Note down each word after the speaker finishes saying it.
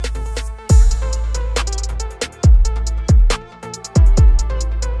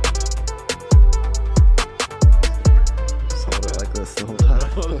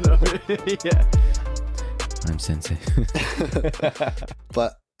Yeah. I'm SENZAE.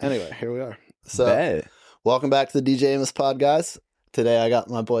 But anyway, here we are. So, welcome back to the DJ Amos Podcast. Today I got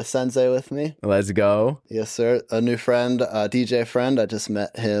my boy SENZAE with me. Let's go. Yes, sir. A new friend, a DJ friend. I just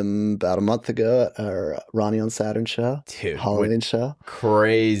met him about a month ago at our Ronnie on Saturn show. Dude, Halloween show.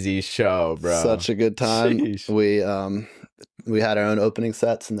 Crazy show, bro. Such a good time. Sheesh. We had our own opening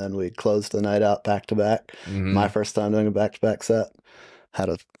sets and then we closed the night out back to back. My first time doing a back to back set. Had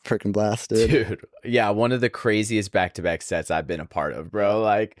a freaking blast, dude. Yeah, one of the craziest back-to-back sets I've been a part of, bro.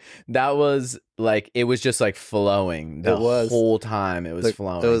 Like, that was, like, it was just, like, flowing the whole time. It was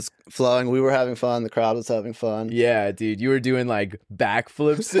flowing. It was flowing. We were having fun. The crowd was having fun. Yeah, dude. You were doing, like,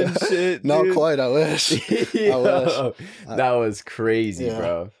 backflips and shit, Not quite, I wish. I wish. That was crazy,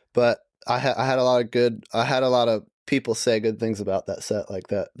 bro. But I had a lot of people say good things about that set, like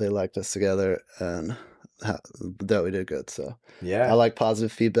that. They liked us together and that we did good. So yeah, I like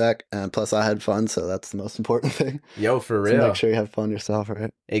positive feedback, and plus I had fun, so that's the most important thing. Yo, for real. So make sure you have fun yourself, right?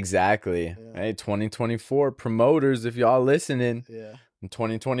 Exactly. Yeah. Hey, 2024 promoters, if y'all listening. Yeah.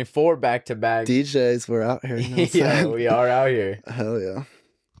 2024 back to back. DJs, we're out here. You know yeah, we are out here. Hell yeah.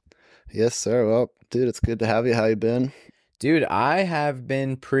 Yes, sir. Well, dude, it's good to have you. How you been? Dude, I have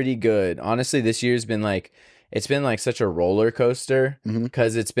been pretty good. Honestly, this year's been like, it's been like such a roller coaster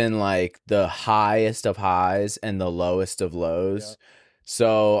because it's been like the highest of highs and the lowest of lows. Yeah.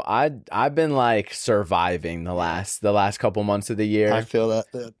 So I've been like surviving the last couple months of the year. I feel that,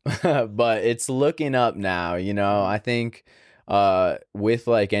 dude. But it's looking up now, you know. I think with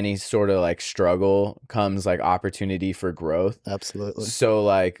like any sort of like struggle comes like opportunity for growth. Absolutely. So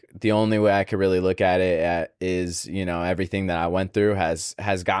like the only way I could really look at it is, you know, everything that I went through has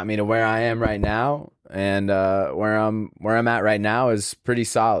got me to where I am right now. And where I'm at right now is pretty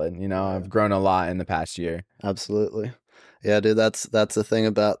solid. You know, I've grown a lot in the past year. Absolutely. Yeah, dude, that's the thing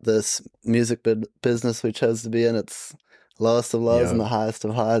about this music business we chose to be in. It's lowest of lows and the highest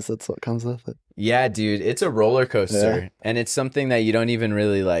of highs. That's what comes with it. Yeah, dude, it's a roller coaster. And it's something that you don't even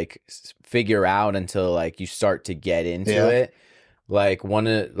really like figure out until like you start to get into it. Like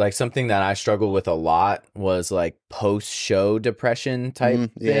something that I struggled with a lot was like post-show depression type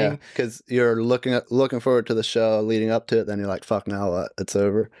thing. Yeah, because you're looking forward to the show leading up to it, then you're like, fuck, now what? It's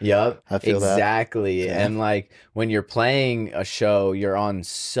over. Yep, I feel exactly. that. Yeah. And like when you're playing a show, you're on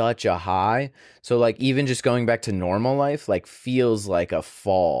such a high. So like even just going back to normal life like feels like a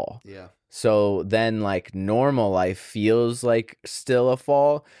fall. Yeah. So then like normal life feels like still a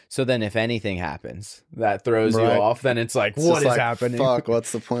fall. So then if anything happens that throws you off, then it's like, what is happening? Fuck,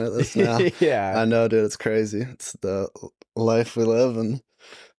 what's the point of this now? Yeah. I know, dude, it's crazy. It's the life we live, and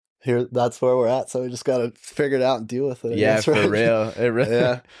here that's where we're at. So we just got to figure it out and deal with it. Yeah, for real. It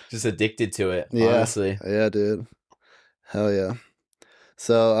really just addicted to it, honestly. Yeah, dude. Hell yeah.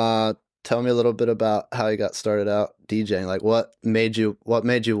 So tell me a little bit about how you got started out DJing. Like what made you want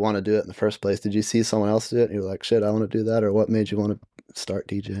to do it in the first place? Did you see someone else do it and you were like, shit, I want to do that? Or what made you want to start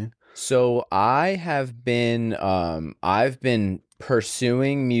DJing? So I've been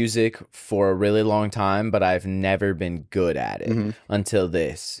pursuing music for a really long time, but I've never been good at it until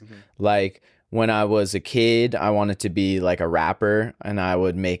this. Like when I was a kid, I wanted to be like a rapper, and I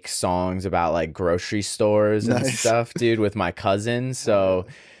would make songs about like grocery stores and stuff, dude, with my cousins. So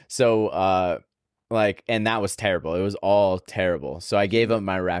like, and that was terrible. It was all terrible. So I gave up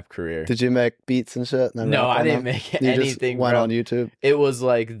my rap career. Did you make beats and shit? And no, I didn't make anything. Just went on YouTube. It was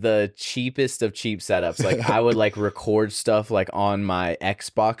like the cheapest of cheap setups. Like I would like record stuff like on my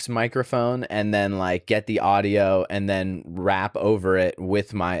Xbox microphone and then like get the audio and then rap over it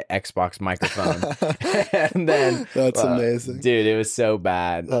with my Xbox microphone. And then that's amazing, dude. It was so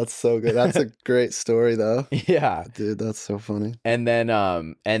bad. That's so good. That's a great story though. Yeah, dude, that's so funny. And then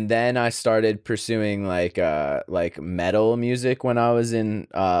I started pursuing like metal music when I was in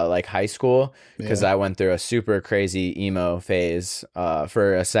like high school, because I went through a super crazy emo phase.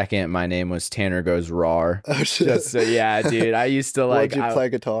 For a second, my name was Tanner Goes Raw. Oh shit! Yeah, dude. I used to like. Did you play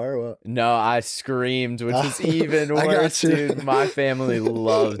guitar? Or what? No, I screamed, which was even worse, dude. My family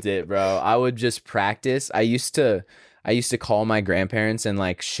loved it, bro. I would just practice. I used to call my grandparents and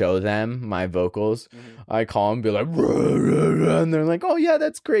like show them my vocals. I call them, be like, rah, rah, rah, and they're like, oh yeah,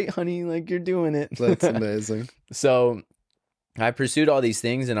 that's great, honey. Like you're doing it. That's amazing. So I pursued all these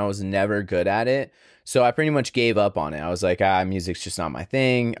things and I was never good at it. So I pretty much gave up on it. I was like, music's just not my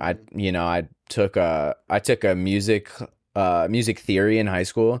thing. I took a music theory in high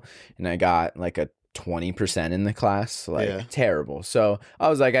school, and I got like a 20% in the class, like terrible. So I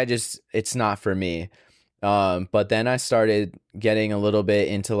was like, it's not for me. But then I started getting a little bit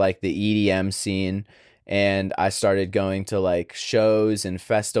into like the EDM scene, and I started going to like shows and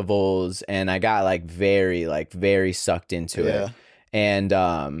festivals, and I got very sucked into it.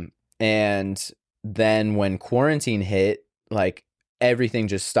 And then when quarantine hit, like everything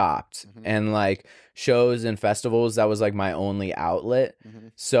just stopped. And like shows and festivals, that was like my only outlet.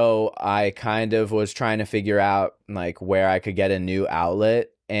 So I kind of was trying to figure out like where I could get a new outlet,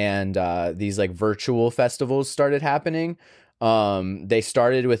 and these like virtual festivals started happening. They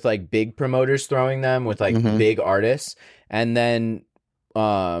started with like big promoters throwing them with like big artists, and then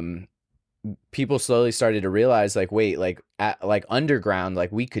people slowly started to realize like, wait, like at like underground,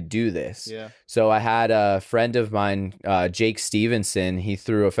 like we could do this. So I had a friend of mine, Jake Stevenson. He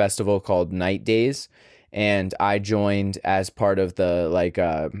threw a festival called Night Days, and I joined as part of the like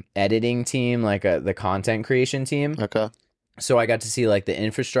editing team, like the content creation team. So I got to see like the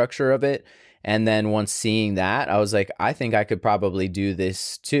infrastructure of it. And then once seeing that, I was like, I think I could probably do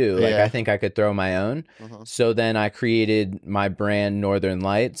this too. Like, I think I could throw my own. So then I created my brand Northern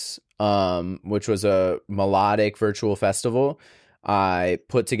Lights, which was a melodic virtual festival. I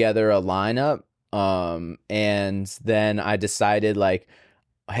put together a lineup, and then I decided like,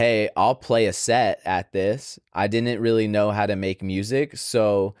 hey, I'll play a set at this. I didn't really know how to make music.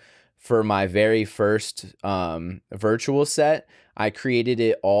 So for my very first virtual set, I created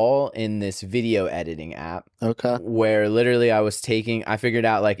it all in this video editing app. Where literally I figured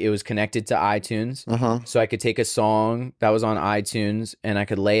out like it was connected to iTunes. So I could take a song that was on iTunes and I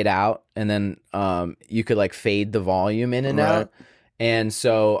could lay it out, and then you could like fade the volume in and out. And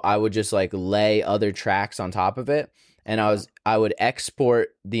so I would just like lay other tracks on top of it. And I would export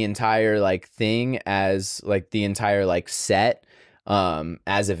the entire like thing as like the entire like set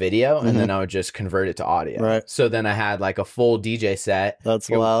as a video, and then I would just convert it to audio. So then I had like a full DJ set. That's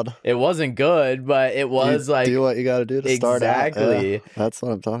wild. It wasn't good, but it was like do what you got to do to start out. Exactly. That's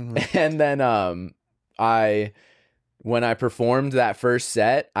what I'm talking about. And then when I performed that first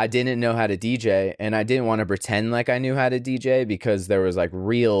set, I didn't know how to DJ, and I didn't want to pretend like I knew how to DJ because there was like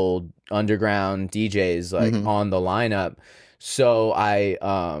real underground DJs like on the lineup. So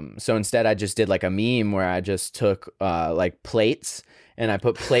so instead I just did like a meme where I just took like plates, and I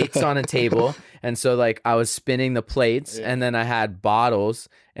put plates on a table. And so like I was spinning the plates, and then I had bottles,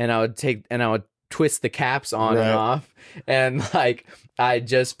 and I would twist the caps on and off. And like I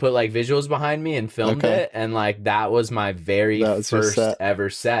just put like visuals behind me and filmed it. And like that was my very first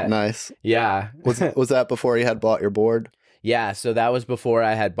ever set. Nice. Yeah. Was that before you had bought your board? Yeah. So that was before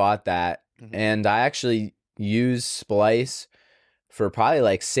I had bought that. And I actually used Splice for probably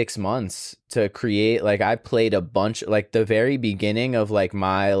like 6 months to create. Like I played a bunch, like the very beginning of like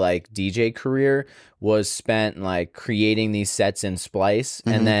my like DJ career was spent like creating these sets in Splice.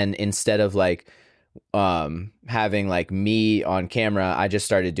 And then instead of like having like me on camera, I just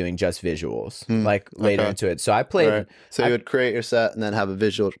started doing just visuals like later into it. So I played so you would create your set and then have a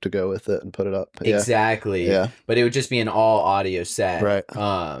visual to go with it and put it up. Exactly. But it would just be an all audio set.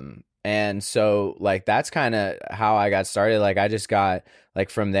 And so like that's kind of how I got started. Like I just got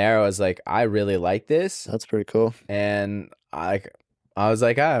like from there I was like, I really like this. That's pretty cool. And I was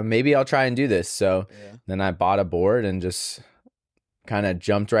like, maybe I'll try and do this. So then I bought a board and just kind of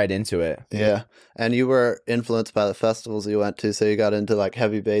jumped right into it. And you were influenced by the festivals you went to, so you got into like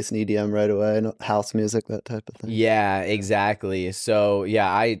heavy bass and EDM right away, and house music, that type of thing. Yeah, exactly. So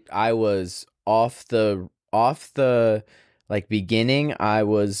yeah, I was off the like beginning, I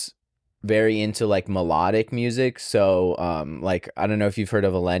was very into like melodic music. So like I don't know if you've heard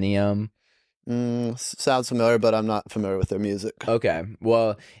of Millennium. Sounds familiar, but I'm not familiar with their music. Okay,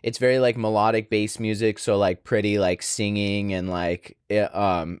 well, it's very like melodic bass music, so like pretty like singing, and like it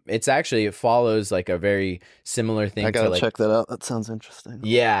follows like a very similar thing. I gotta to, like, check that out. That sounds interesting.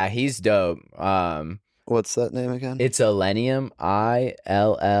 Yeah, he's dope. What's that name again? It's Illenium, ILLENIUM.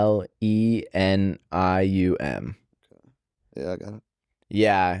 Yeah, I got it.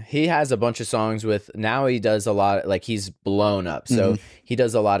 Yeah, he has a bunch of songs with, now he does a lot, like he's blown up. So he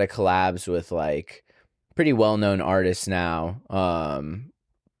does a lot of collabs with like pretty well-known artists now.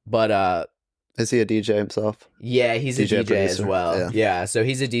 But is he a DJ himself? Yeah, he's a DJ as well. Yeah, so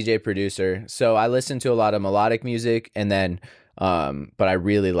he's a DJ producer. So I listen to a lot of melodic music, and then but I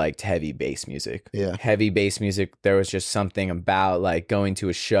really liked heavy bass music. Heavy bass music, there was just something about like going to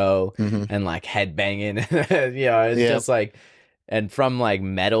a show and like headbanging. It's just like And from like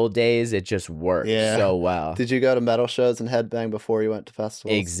metal days, it just worked so well. Did you go to metal shows and headbang before you went to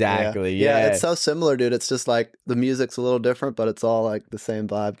festivals? Exactly. Yeah. It's so similar, dude. It's just like the music's a little different, but it's all like the same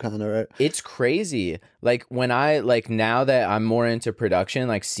vibe, kind of, right? It's crazy. Like when now that I'm more into production,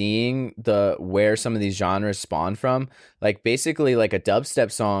 like seeing where some of these genres spawn from, like basically like a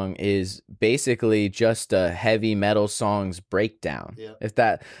dubstep song is basically just a heavy metal song's breakdown. Yeah. If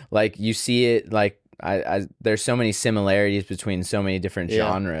that, like, you see it, like, there's so many similarities between so many different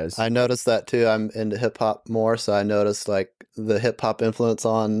genres. I noticed that too. I'm into hip hop more, so I noticed like the hip hop influence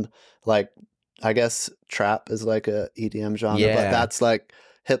on, like, I guess trap is like a EDM genre, but that's like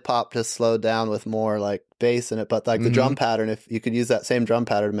hip hop just slowed down with more like bass in it. But like the drum pattern, if you could use that same drum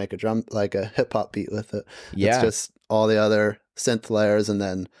pattern to make a hip hop beat with it, it's just all the other synth layers and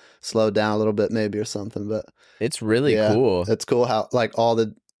then slowed down a little bit maybe or something. But it's really cool. It's cool how like all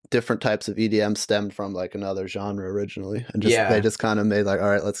the different types of EDM stemmed from like another genre originally, and just they just kind of made like, all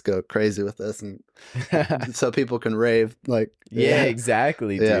right, let's go crazy with this, and so people can rave like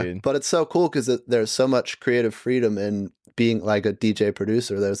exactly, dude. But it's so cool because there's so much creative freedom in being like a DJ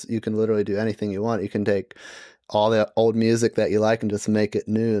producer. You can literally do anything you want. You can take all the old music that you like and just make it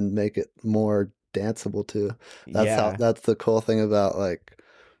new and make it more danceable too. That's the cool thing about like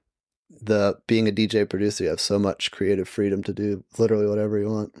being a DJ producer. You have so much creative freedom to do literally whatever you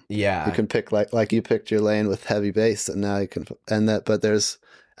want. Yeah, you can pick like you picked your lane with heavy bass, and now you can but there's,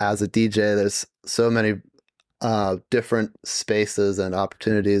 as a DJ, there's so many different spaces and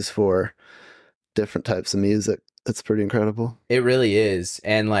opportunities for different types of music. It's pretty incredible. It really is.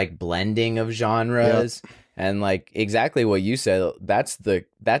 And like blending of genres. And like exactly what you said,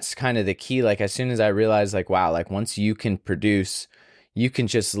 that's kind of the key. Like as soon as I realized like, wow, like once you can produce, you can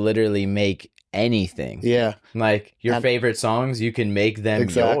just literally make anything. Yeah. Like your favorite songs, you can make them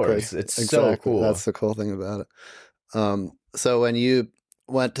yours. It's so cool. That's the cool thing about it. So when you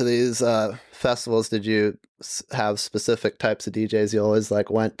went to these festivals, did you have specific types of DJs you always like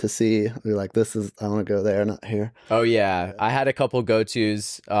went to see? You're like, I want to go there, not here. Oh yeah. I had a couple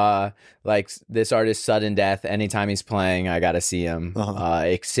go-tos, like this artist Sudden Death. Anytime he's playing, I gotta see him.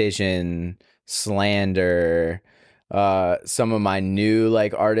 Excision, Slander. Some of my new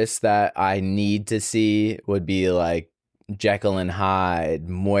like artists that I need to see would be like Jekyll and Hyde,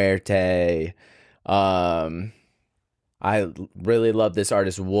 Muerte. I really love this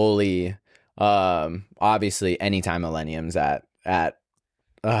artist Wooly. Obviously anytime Millennium's at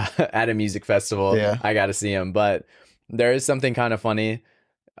a music festival, I gotta see him. But there is something kind of funny.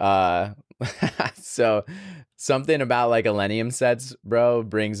 So something about like Millennium sets, bro,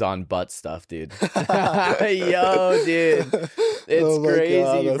 brings on butt stuff, dude. Yo, dude. It's crazy,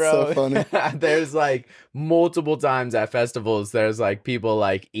 God, that's bro. So funny. There's like multiple times at festivals, there's like people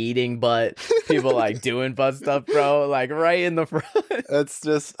like eating butt, people like doing butt stuff, bro, like right in the front. It's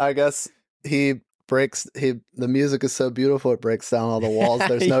just, I guess the music is so beautiful, it breaks down all the walls.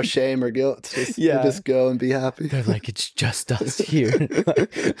 There's no shame or guilt. It's just, you just go and be happy. They're like, it's just us here.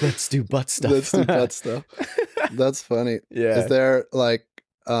 Like, let's do butt stuff. Let's do butt stuff. That's funny. Yeah. Is there like,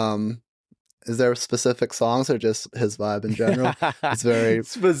 is there specific songs or just his vibe in general? It's very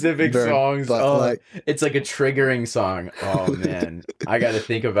specific songs. It's like a triggering song. Oh man, I got to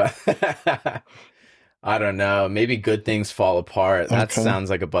think about. I don't know. Maybe Good Things Fall Apart. That sounds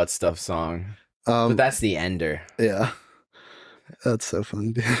like a butt stuff song. But that's the ender. Yeah, that's so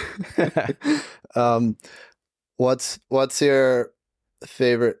funny, dude. What's your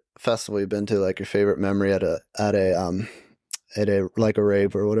favorite festival you've been to? Like your favorite memory at a like a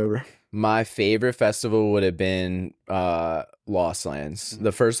rave or whatever? My favorite festival would have been Lost Lands.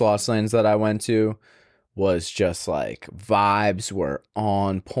 The first Lost Lands that I went to was just like vibes were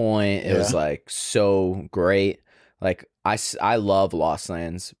on point. It was like so great. Like I love Lost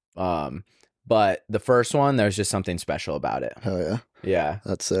Lands. But the first one, there's just something special about it. Oh yeah. Yeah.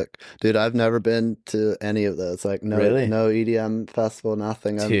 That's sick. Dude, I've never been to any of those. Like no EDM festival,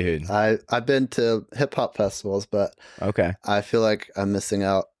 nothing. Dude. I've been to hip hop festivals, but I feel like I'm missing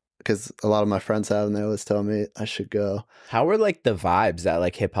out because a lot of my friends have, and they always tell me I should go. How were like the vibes at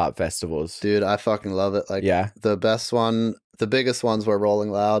like hip hop festivals? Dude, I fucking love it. Like the best one, the biggest ones were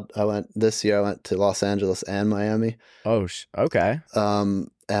Rolling Loud. This year I went to Los Angeles and Miami. Oh, okay.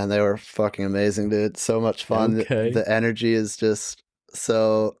 And they were fucking amazing, dude. So much fun. The energy is just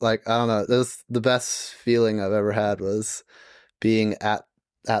so like, I don't know. It was the best feeling I've ever had was being at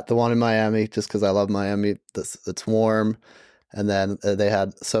the one in Miami, just because I love Miami. It's warm. And then they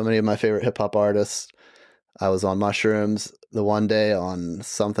had so many of my favorite hip hop artists. I was on mushrooms the one day, on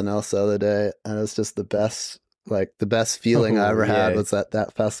something else the other day. And it was just the best feeling I ever had was at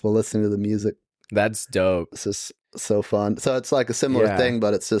that festival, listening to the music. That's dope. It's just, so fun. So it's like a similar Yeah. thing,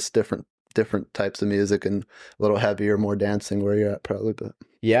 but it's just different types of music and a little heavier, more dancing where you're at probably. But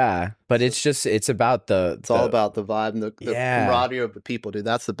Yeah, but it's about it's all about the vibe and the camaraderie of the people, dude.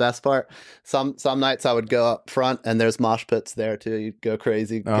 That's the best part. Some nights I would go up front and there's mosh pits there too. You'd go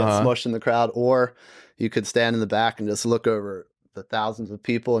crazy, get smushed in the crowd, or you could stand in the back and just look over the thousands of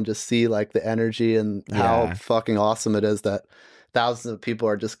people and just see like the energy and how fucking awesome it is that thousands of people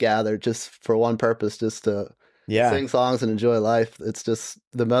are just gathered just for one purpose, just to sing songs and enjoy life. It's just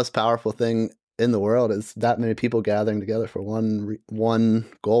the most powerful thing in the world is that many people gathering together for one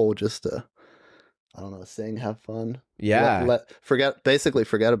goal, just to, I don't know, sing, have fun. Yeah. Forget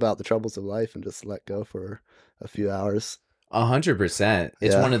about the troubles of life and just let go for a few hours. 100%.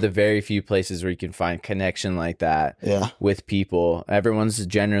 It's one of the very few places where you can find connection like that with people. Everyone's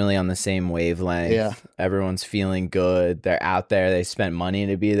generally on the same wavelength. Yeah. Everyone's feeling good. They're out there. They spent money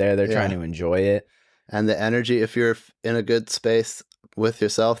to be there. They're trying to enjoy it. And the energy, if you're in a good space with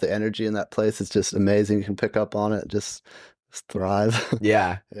yourself, the energy in that place is just amazing. You can pick up on it, just thrive.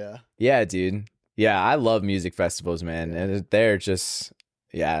 Yeah, dude. Yeah, I love music festivals, man. And they're just,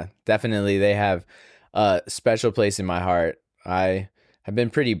 definitely they have a special place in my heart. I have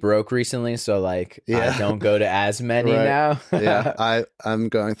been pretty broke recently, so like I don't go to as many now. I'm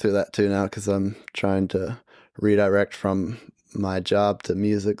going through that too now because I'm trying to redirect from my job to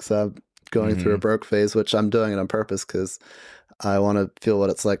music. So I'm going through a broke phase, which I'm doing it on purpose because I want to feel what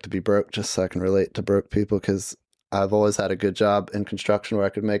it's like to be broke, just so I can relate to broke people, because I've always had a good job in construction where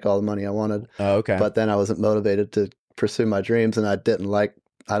I could make all the money I wanted. Oh, okay. But then I wasn't motivated to pursue my dreams, and I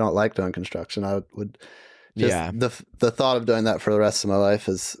don't like doing construction. I would just, the thought of doing that for the rest of my life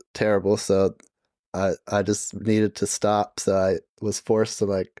is terrible. So I just needed to stop. So I was forced to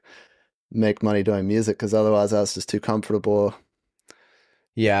like make money doing music, because otherwise I was just too comfortable.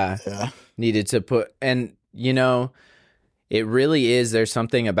 Yeah. Needed to put, and you know, it really is, there's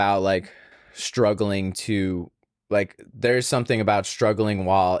something about like struggling to, like, there's something about struggling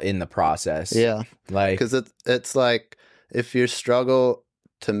while in the process. Yeah. Like, because it's like, if you struggle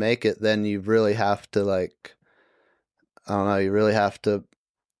to make it, then you really have to, like, I don't know, you really have to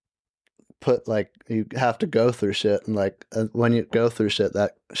you have to go through shit. And like, when you go through shit,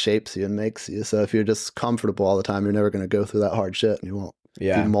 that shapes you and makes you. So if you're just comfortable all the time, you're never going to go through that hard shit, and you won't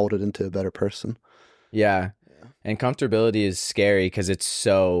be molded into a better person. Yeah. And comfortability is scary because it's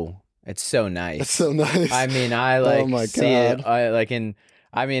so nice. It's so nice. I mean, I like see it.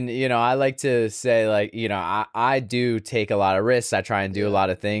 I mean, you know, I like to say, like, you know, I do take a lot of risks. I try and do a lot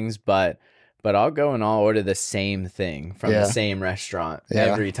of things, but I'll go and I'll order the same thing from the same restaurant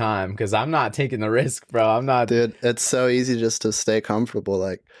every time, because I'm not taking the risk, bro. I'm not. Dude, it's so easy just to stay comfortable.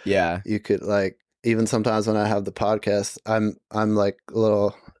 Like, you could, like, even sometimes when I have the podcast, I'm like a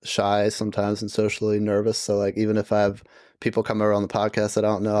little shy sometimes and socially nervous. So like, even if I have people come over on the podcast that I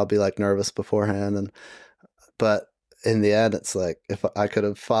don't know, I'll be like nervous beforehand. But in the end, it's like, if I could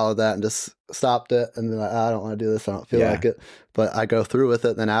have followed that and just stopped it and been like, I don't want to do this, I don't feel like it, but I go through with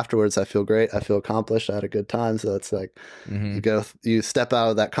it, then afterwards I feel great, I feel accomplished, I had a good time. So it's like, you step out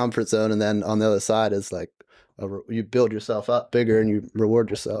of that comfort zone, and then on the other side is like, you build yourself up bigger and you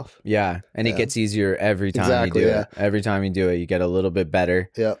reward yourself. And it gets easier every time you do it. Every time you do it, you get a little bit better.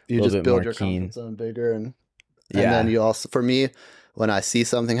 You just build your comfort zone bigger, and then you also, for me, when I see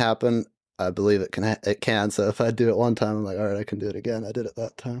something happen, I believe it can. So if I do it one time, I'm like, all right, I can do it again. I did it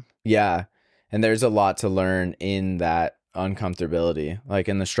that time. Yeah. And there's a lot to learn in that uncomfortability, like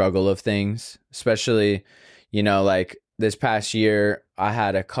in the struggle of things, especially, you know, like this past year, I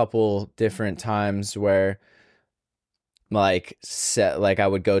had a couple different times where like I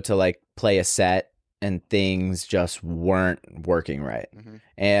would go to like play a set and things just weren't working right.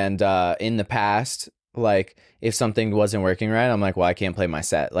 And in the past, like if something wasn't working right, I'm like, well, I can't play my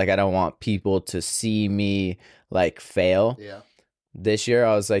set. Like, I don't want people to see me like fail. This year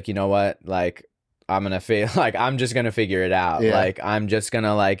I was like, you know what? Like, I'm going to fail. Like, I'm just going to figure it out. Like, I'm just going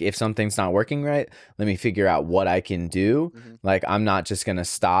to, like, if something's not working right, let me figure out what I can do. Like, I'm not just going to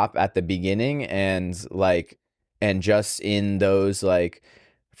stop at the beginning, and like, and just in those like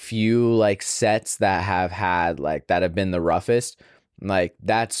few like sets that have been the roughest, like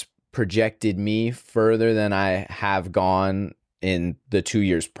that's projected me further than I have gone in the 2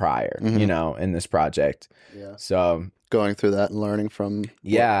 years prior, you know, in this project. So going through that and learning from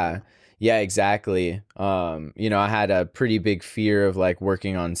exactly. You know, I had a pretty big fear of like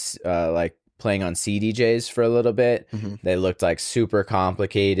working on like playing on CDJs for a little bit. They looked like super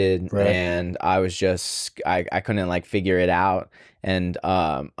complicated, and I was just I couldn't like figure it out. And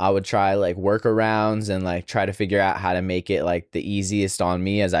I would try like workarounds and like try to figure out how to make it like the easiest on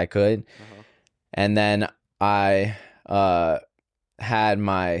me as I could. And then I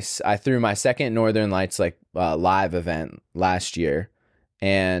I threw my second Northern Lights like live event last year,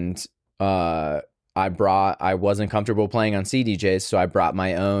 and I wasn't comfortable playing on CDJs, so I brought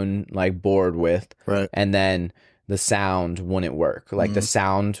my own like board with, Right. and then the sound wouldn't work. Like the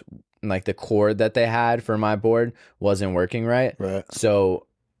sound, like the cord that they had for my board wasn't working right. Right. So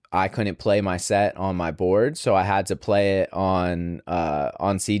I couldn't play my set on my board, so I had to play it on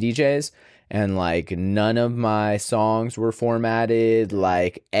CDJs, and like none of my songs were formatted,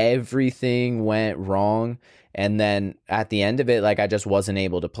 like everything went wrong. And then at the end of it, like I just wasn't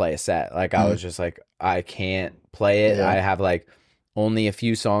able to play a set. Like I was just like, I can't play it. Yeah. I have like only a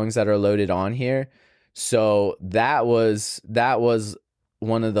few songs that are loaded on here. So that was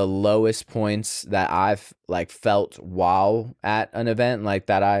one of the lowest points that I've like felt while at an event like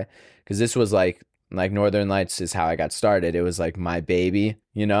that. Because this was like Northern Lights is how I got started. It was like my baby,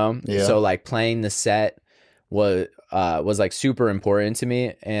 you know? Yeah. So like playing the set was like super important to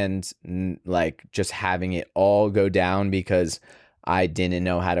me, and like just having it all go down because I didn't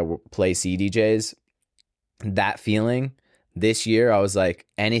know how to play CDJs. That feeling this year, I was like,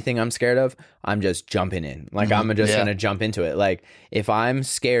 anything I'm scared of, I'm just jumping in. Like I'm just gonna jump into it. Like if I'm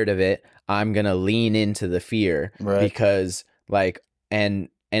scared of it, I'm gonna lean into the fear, because like and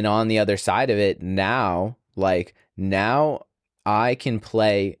on the other side of it now, like now I can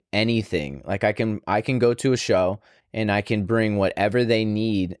play anything. Like I can go to a show and I can bring whatever they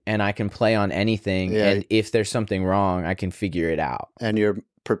need and I can play on anything. Yeah. And if there's something wrong, I can figure it out. And you're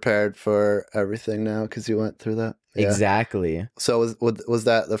prepared for everything now because you went through that. Yeah. Exactly. So was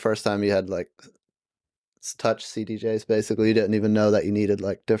that the first time you had like touch CDJs? Basically, you didn't even know that you needed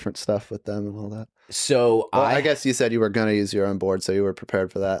like different stuff with them and all that. So I guess you said you were going to use your own board, so you were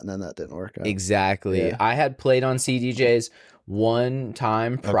prepared for that, and then that didn't work out. Exactly. Yeah. I had played on CDJs one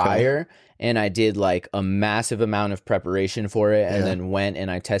time prior, and I did like a massive amount of preparation for it, and then went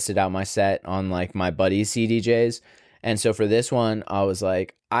and I tested out my set on like my buddy's CDJs. And so for this one, I was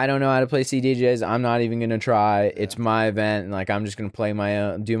like, I don't know how to play CDJs. I'm not even going to try. It's my event. And like, I'm just going to play my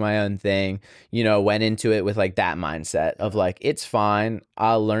own, do my own thing. You know, went into it with like that mindset of like, it's fine.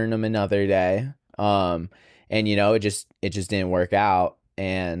 I'll learn them another day. And you know, it just didn't work out.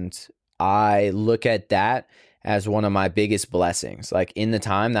 And I look at that as one of my biggest blessings. Like in the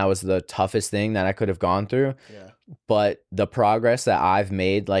time, that was the toughest thing that I could have gone through. Yeah. But the progress that I've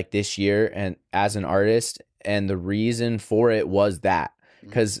made like this year and as an artist, and the reason for it was that,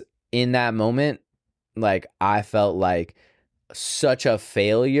 because in that moment, like I felt like such a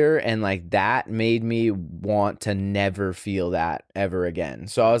failure, and like that made me want to never feel that ever again.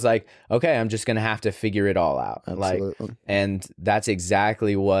 So I was like, okay, I'm just gonna have to figure it all out. Absolutely. Like, and that's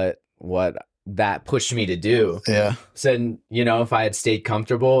exactly what that pushed me to do. Yeah. So, you know, if I had stayed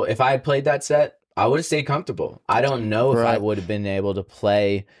comfortable, if I had played that set, I would have stayed comfortable. I don't know if I would have been able to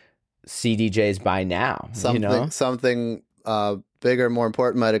play CDJs by now. Something bigger, more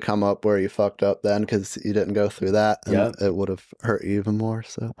important might have come up where you fucked up then because you didn't go through that, and it would have hurt you even more.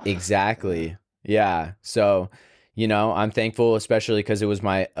 So exactly, yeah. So you know, I'm thankful, especially because it was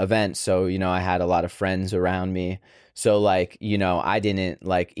my event. So you know, I had a lot of friends around me. So like, you know, I didn't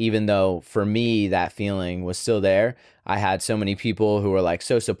like, even though for me that feeling was still there, I had so many people who were like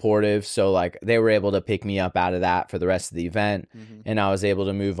so supportive. So like they were able to pick me up out of that for the rest of the event, and I was able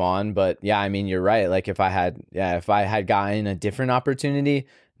to move on. But yeah, I mean, you're right. Like if I had gotten a different opportunity,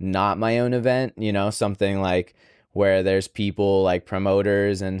 not my own event, you know, something like where there's people like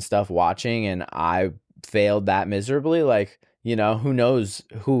promoters and stuff watching, and I failed that miserably, like, you know, who knows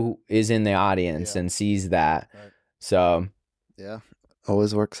who is in the audience and sees that. Right. So yeah,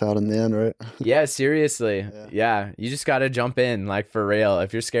 always works out in the end, right? Yeah, seriously. Yeah, you just got to jump in, like for real.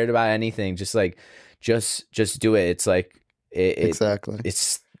 If you're scared about anything, just like just do it. It's like exactly.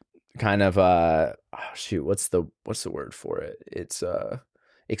 It's kind of what's the word for it? It's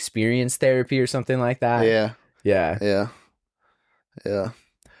experience therapy or something like that. Yeah.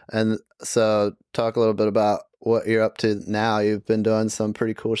 And so talk a little bit about what you're up to now. You've been doing some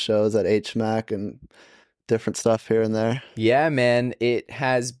pretty cool shows at HMAC and different stuff here and there. Yeah, man. It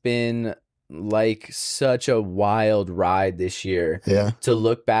has been like such a wild ride this year. Yeah. To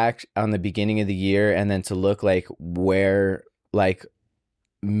look back on the beginning of the year and then to look like where like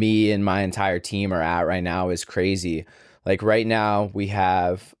me and my entire team are at right now is crazy. Like right now we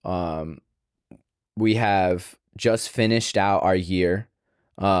have just finished out our year.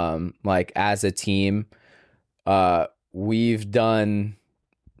 Like as a team, we've done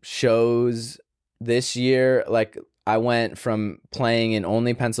shows this year. Like I went from playing in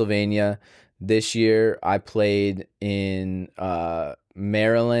only Pennsylvania. This year I played in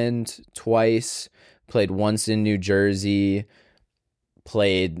Maryland twice, played once in New Jersey,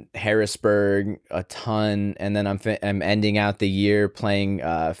 played Harrisburg a ton, and then I'm ending out the year playing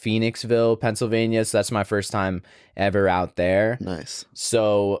Phoenixville, Pennsylvania. So that's my first time ever out there. Nice.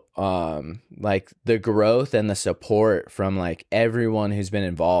 So like the growth and the support from like everyone who's been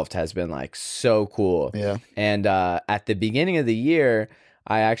involved has been like so cool. Yeah. And at the beginning of the year,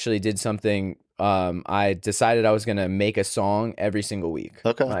 I actually did something. I decided I was going to make a song every single week.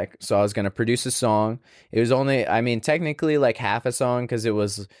 Okay. Like, so I was going to produce a song. It was only, I mean, technically like half a song, because it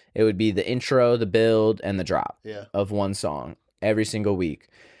would be the intro, the build, and the drop of one song every single week.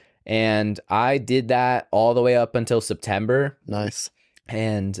 And I did that all the way up until September. Nice.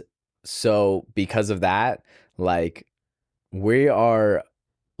 And so because of that, like, we are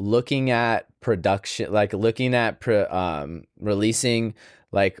looking at production, like looking at releasing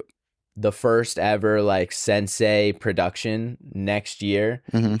like the first ever like SENZAE production next year.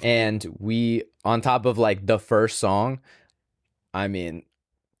 And we, on top of like the first song, I mean,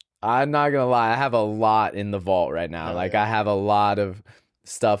 I'm not gonna lie, I have a lot in the vault right now. I have a lot of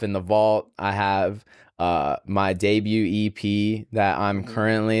stuff in the vault. I have my debut EP that I'm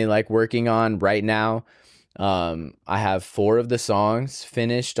currently like working on right now. I have 4 of the songs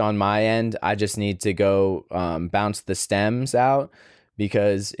finished on my end. I just need to go bounce the stems out,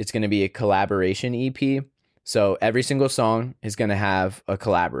 because it's going to be a collaboration EP. So every single song is going to have a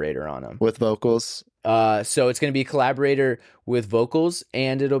collaborator on them. With vocals? So it's going to be a collaborator with vocals,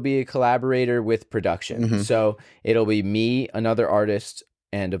 and it'll be a collaborator with production. So it'll be me, another artist,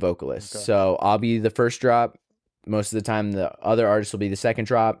 and a vocalist. Okay. So I'll be the first drop. Most of the time, the other artist will be the second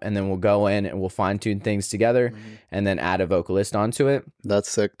drop, and then we'll go in and we'll fine-tune things together and then add a vocalist onto it. That's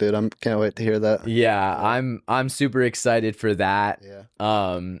sick, dude. Can't wait to hear that. Yeah, I'm super excited for that.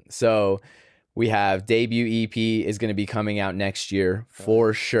 Yeah. So we have debut EP is going to be coming out next year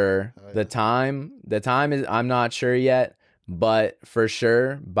for sure. Oh, yeah. The time is, I'm not sure yet, but for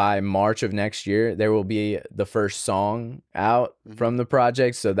sure by March of next year there will be the first song out from the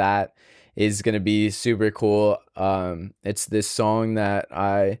project. So that is going to be super cool. It's this song that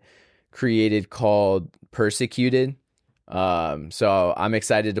I created called Persecuted. So I'm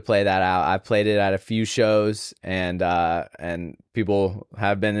excited to play that out. I played it at a few shows, and people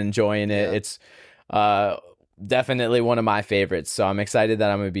have been enjoying it. Yeah. It's definitely one of my favorites. So I'm excited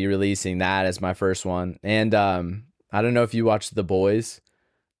that I'm going to be releasing that as my first one. And I don't know if you watched The Boys.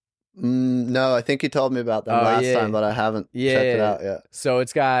 No, I think you told me about them last time, but I haven't checked it out yet.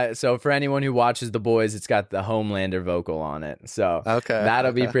 So for anyone who watches The Boys, it's got the Homelander vocal on it. So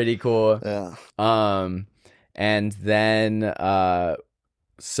that'll be pretty cool. Yeah. And then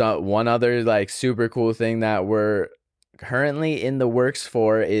so one other like super cool thing that we're currently in the works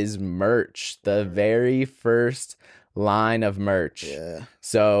for is merch. The very first line of merch. Yeah.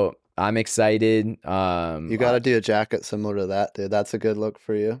 So I'm excited. You got to do a jacket similar to that, dude. That's a good look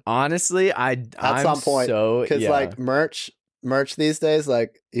for you. Honestly, at some point, because like merch these days,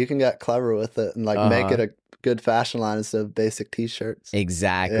 like you can get clever with it and like make it a good fashion line instead of basic t-shirts.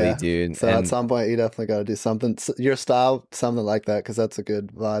 Exactly, dude. So at some point, you definitely got to do something, your style, something like that, because that's a good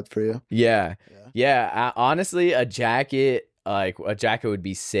vibe for you. Yeah. Honestly, a jacket would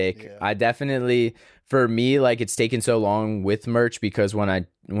be sick. Yeah. I definitely, for me, like it's taken so long with merch because when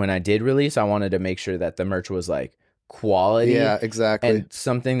I did release, I wanted to make sure that the merch was like quality. Yeah, exactly. And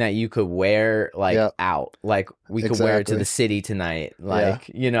something that you could wear out. Like we could wear it to the city tonight. Like,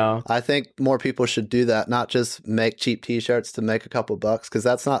 you know. I think more people should do that, not just make cheap t-shirts to make a couple bucks, because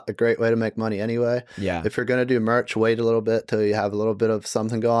that's not a great way to make money anyway. Yeah. If you're going to do merch, wait a little bit till you have a little bit of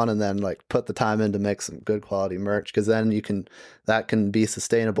something going, and then like put the time in to make some good quality merch, because then that can be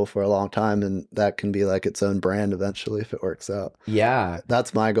sustainable for a long time, and that can be like its own brand eventually if it works out. Yeah.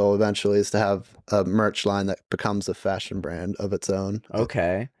 That's my goal eventually, is to have a merch line that becomes a fashion brand of its own.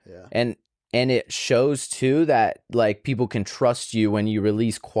 Okay. Yeah. And it shows too that like people can trust you when you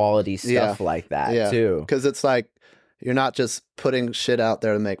release quality stuff like that too. Because it's like you're not just putting shit out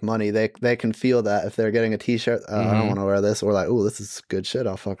there to make money. They can feel that if they're getting a t-shirt, I don't want to wear this, or like, oh, this is good shit,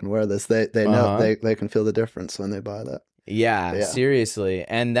 I'll fucking wear this. They know they can feel the difference when they buy that. Yeah, seriously.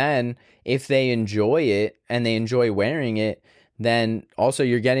 And then if they enjoy it and they enjoy wearing it, then also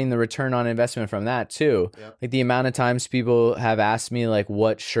you're getting the return on investment from that too. Yep. Like the amount of times people have asked me like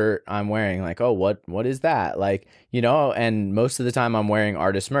what shirt I'm wearing, like, oh, what is that? Like, you know, and most of the time I'm wearing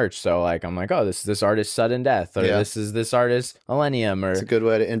artist merch. So like, I'm like, oh, this is this artist Sudden Death, or this is this artist Millennium, or it's a good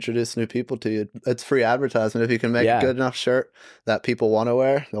way to introduce new people to you. It's free advertisement. If you can make a good enough shirt that people want to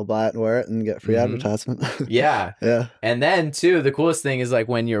wear, they'll buy it and wear it and get free advertisement. Yeah. Yeah. And then too, the coolest thing is like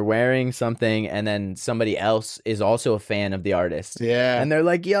when you're wearing something and then somebody else is also a fan of the artist, artist. Yeah. And they're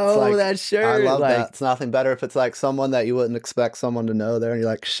like, yo, It's like, that shirt. I love like, that. It's nothing better if it's like someone that you wouldn't expect someone to know there, and you're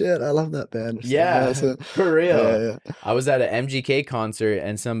like, shit, I love that band. Or something. Yeah, So, for real. yeah. I was at an MGK concert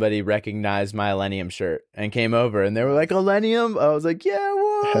and somebody recognized my Millennium shirt and came over and they were like, Millennium? I was like, yeah,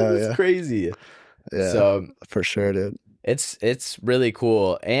 whoa, Hell it's yeah. crazy. Yeah, So for sure, dude. it's really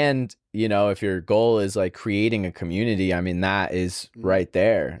cool. And, you know, if your goal is like creating a community, I mean, that is right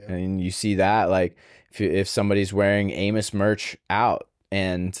there. Yeah. And you see that, like, if somebody's wearing Amos merch out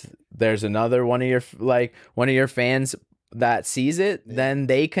and there's another one of your fans that sees it, then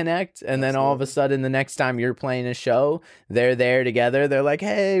they connect, and then all of a sudden the next time you're playing a show, they're there together, they're like,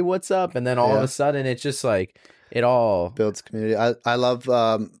 hey, what's up? And then all of a sudden it's just like it all builds community. I love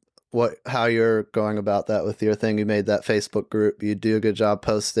how you're going about that with your thing. You made that Facebook group. You do a good job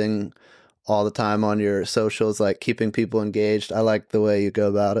posting all the time on your socials, like keeping people engaged. I like the way you go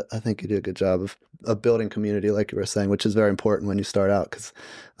about it. I think you do a good job of building community, like you were saying, which is very important when you start out, because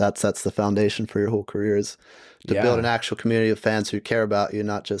that sets the foundation for your whole career, is to build an actual community of fans who care about you,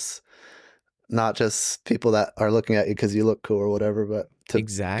 not just people that are looking at you because you look cool or whatever, but to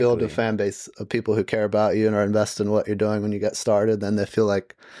build a fan base of people who care about you and are invested in what you're doing when you get started. Then they feel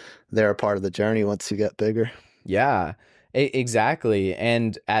like they're a part of the journey once you get bigger. Yeah, exactly.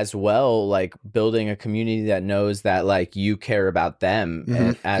 And as well, like building a community that knows that like you care about them.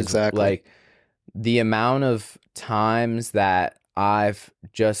 And as like the amount of times that I've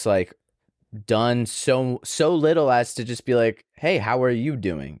just like done so little as to just be like, hey, how are you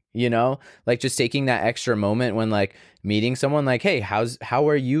doing? You know, like just taking that extra moment when like meeting someone, like, hey, how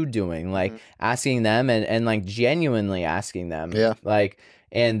are you doing? Like asking them and like genuinely asking them. Yeah. Like,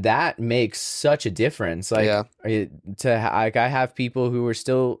 and that makes such a difference. Like I have people who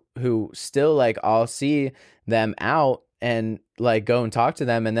still like, I'll see them out and like go and talk to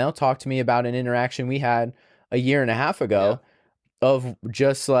them, and they'll talk to me about an interaction we had a year and a half ago. Of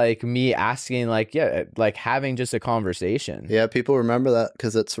just like me asking, like, like having just a conversation. Yeah, people remember that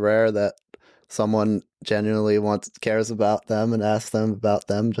because it's rare that someone genuinely cares about them and asks them about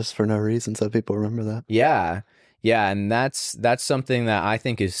them just for no reason. So people remember that. Yeah, and that's something that I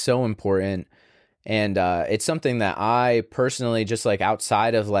think is so important. And it's something that I personally, just like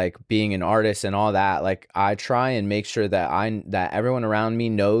outside of like being an artist and all that, like I try and make sure that that everyone around me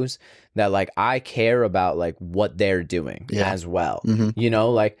knows that like I care about like what they're doing as well. You know,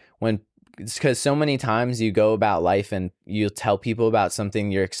 like because so many times you go about life and you tell people about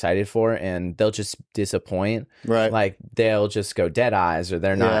something you're excited for and they'll just disappoint. Right. Like they'll just go dead eyes, or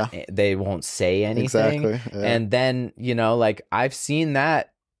they're not, they won't say anything. Exactly. Yeah. And then, you know, like I've seen that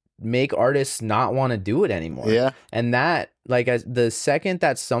make artists not want to do it anymore. Yeah. And that, like, as the second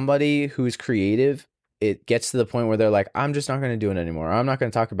that somebody who's creative, it gets to the point where they're like, I'm just not going to do it anymore. I'm not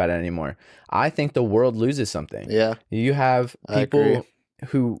going to talk about it anymore. I think the world loses something. Yeah. You have people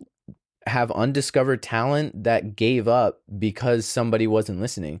who have undiscovered talent that gave up because somebody wasn't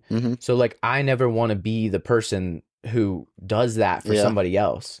listening. So like, I never want to be the person who does that for somebody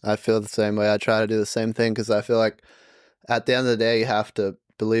else. I feel the same way. I try to do the same thing because I feel like at the end of the day, you have to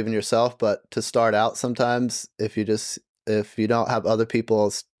believe in yourself. But to start out, sometimes if you don't have other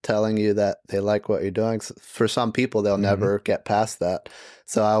people telling you that they like what you're doing, for some people they'll never get past that.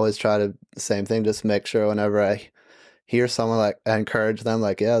 So I always try to same thing, just make sure whenever I hear someone, like, I encourage them,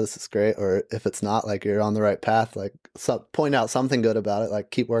 like, yeah, this is great. Or if it's not, like, you're on the right path, like, point out something good about it,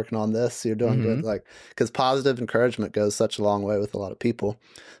 like, keep working on this, you're doing good, like, because positive encouragement goes such a long way with a lot of people.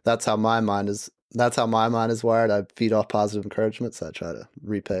 That's how my mind is wired. I feed off positive encouragement, so I try to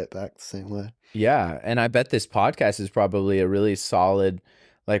repay it back the same way. Yeah, and I bet this podcast is probably a really solid,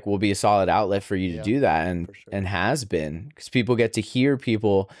 like, will be a solid outlet for you to do that, and has been, because people get to hear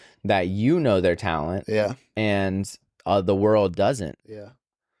people that you know their talent, and the world doesn't. Yeah,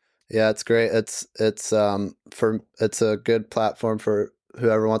 it's great. It's a good platform for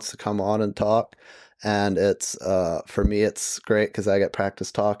whoever wants to come on and talk. And it's for me, it's great because I get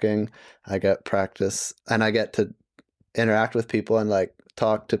practice talking, I get practice, and I get to interact with people and like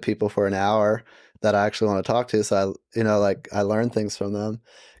talk to people for an hour that I actually want to talk to. So I learn things from them,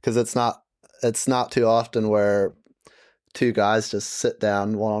 because it's not too often where two guys just sit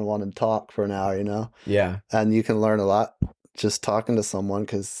down one-on-one and talk for an hour, and you can learn a lot just talking to someone,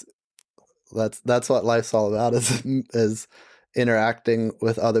 because that's what life's all about, is interacting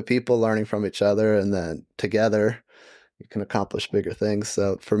with other people, learning from each other, and then together you can accomplish bigger things.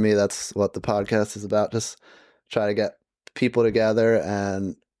 So for me, that's what the podcast is about, just try to get people together.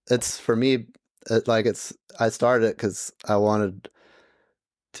 And it's, for me, I started it because I wanted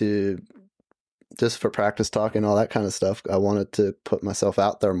to, just for practice talking, all that kind of stuff, I wanted to put myself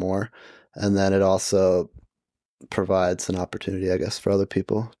out there more. And then it also provides an opportunity, I guess, for other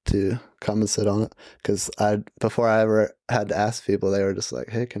people to come and sit on it. Because before I ever had to ask people, they were just like,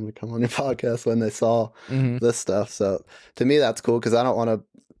 "Hey, can we come on your podcast?" when they saw this stuff. So to me, that's cool because I don't want to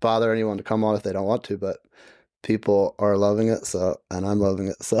bother anyone to come on if they don't want to, but people are loving it, and I'm loving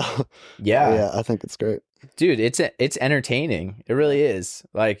it. So yeah, I think it's great. Dude, it's entertaining. It really is.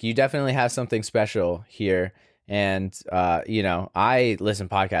 Like, you definitely have something special here. And I listen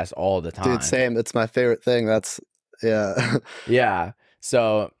to podcasts all the time. Dude, same. It's my favorite thing. Yeah.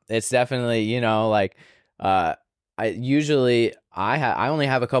 So it's definitely, I only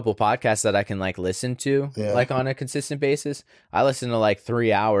have a couple podcasts that I can like listen to like on a consistent basis. I listened to like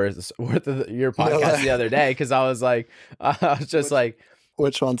 3 hours worth of your podcast the other day because I was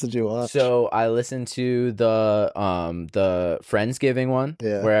which ones did you watch? So I listened to the Friendsgiving one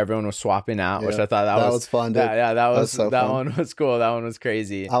where everyone was swapping out, which I thought that was fun, dude. That was so fun. One was cool. That one was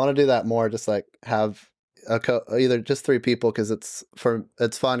crazy. I want to do that more, just like have either just 3 people, because it's fun,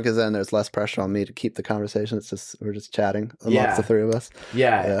 because then there's less pressure on me to keep the conversation. We're just chatting amongst the 3 of us.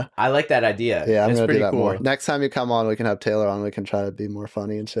 Yeah. I like that idea. Yeah, I'm gonna do that more. Next time you come on, we can have Taylor on. We can try to be more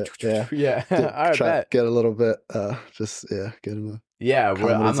funny and shit. Yeah. I bet. Get a little bit get him a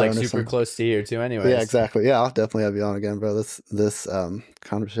I'm like super close to here too anyways. Yeah, exactly. Yeah, I'll definitely have you on again, bro. This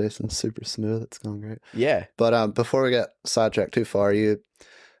conversation's super smooth. It's going great. Yeah. But before we get sidetracked too far, you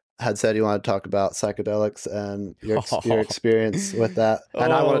had said you wanted to talk about psychedelics and your experience with that.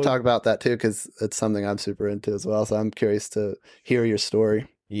 And I want to talk about that too, because it's something I'm super into as well. So I'm curious to hear your story.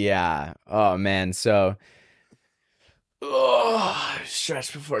 Yeah. Oh, man. So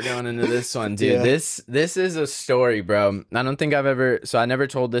stressed before going into this one, dude. This is a story, bro. I don't think I never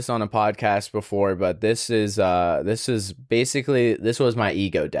told this on a podcast before, but this was my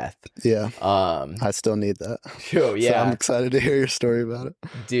ego death. Yeah. I still need that. Oh, yeah. So I'm excited to hear your story about it.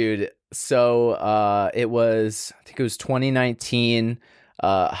 Dude, so I think it was 2019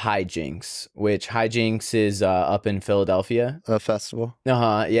 Hijinks, which Hijinks is up in Philadelphia. A festival.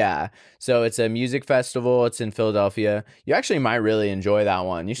 Yeah. So it's a music festival. It's in Philadelphia. You actually might really enjoy that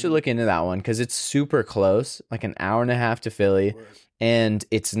one. You should look into that one because it's super close, like an hour and a half to Philly. And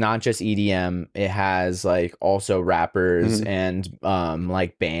it's not just EDM. It has like also rappers and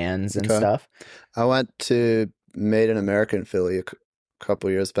like bands and stuff. I went to Made in America in Philly a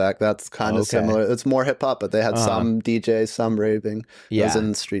couple years back. That's kind of similar. It's more hip hop, but they had some DJs, some raving. It was in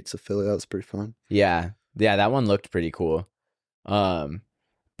the streets of Philly. That was pretty fun. Yeah, that one looked pretty cool.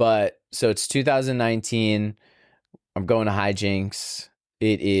 But so it's 2019. I'm going to Hijinks.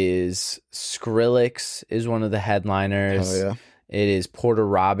 It is Skrillex is one of the headliners. Oh yeah. It is Porter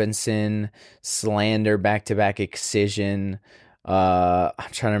Robinson, Slander, back-to-back Excision. I'm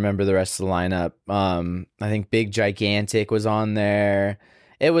trying to remember the rest of the lineup. I think Big Gigantic was on there.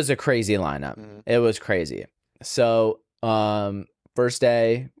 It was a crazy lineup. It was crazy. So, first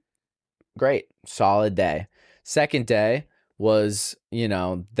day, great, solid day. Second day was,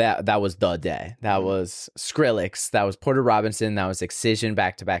 that was the day. That was Skrillex. That was Porter Robinson. That was Excision,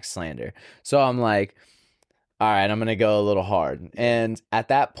 back-to-back Slander. So I'm like, all right, I'm going to go a little hard. And at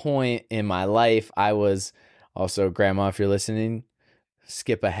that point in my life, I was also, Grandma, if you're listening,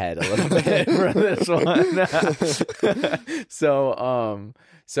 skip ahead a little bit for this one.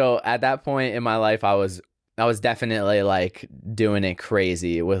 So at that point in my life, I was definitely like doing it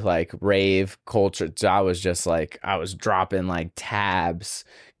crazy with like rave culture. So I was just like, I was dropping like tabs.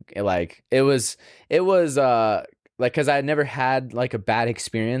 Like it was like, cause I had never had like a bad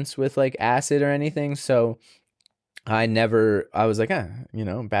experience with like acid or anything. So I was like,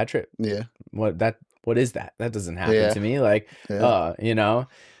 bad trip. Yeah. What is that? That doesn't happen to me. Like,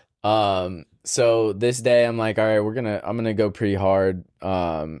 so this day I'm like, all right, I'm going to go pretty hard.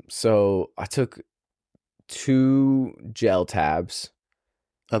 So I took 2 gel tabs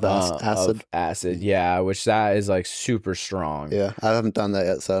of acid. Yeah. Which that is like super strong. Yeah. I haven't done that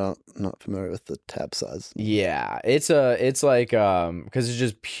yet. So I'm not familiar with the tab size. Yeah. It's like, cause it's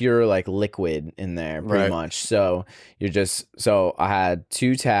just pure like liquid in there pretty much. So I had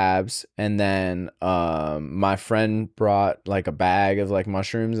 2 tabs and then, my friend brought like a bag of like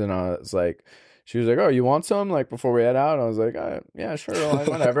mushrooms and I was like, she was like, oh, you want some like before we head out? I was like, yeah, sure. Like,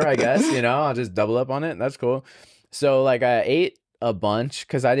 whatever, I guess, I'll just double up on it. That's cool. So like I ate a bunch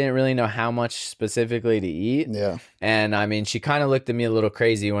because I didn't really know how much specifically to eat. Yeah. And I mean, she kind of looked at me a little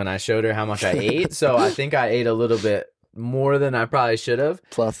crazy when I showed her how much I ate. So I think I ate a little bit more than I probably should have.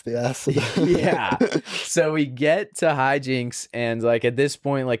 Plus the acid. Yeah. So we get to Hijinks and like at this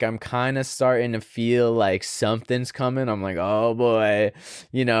point, like I'm kind of starting to feel like something's coming. I'm like, oh boy,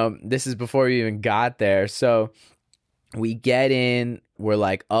 this is before we even got there. So we get in, we're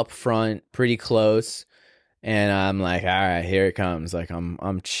like up front, pretty close. And I'm like, all right, here it comes. Like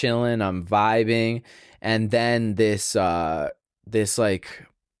I'm chilling, I'm vibing, and then this like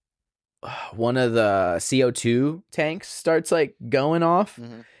one of the CO2 tanks starts like going off,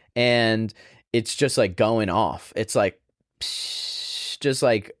 and it's just like going off. It's like psh, just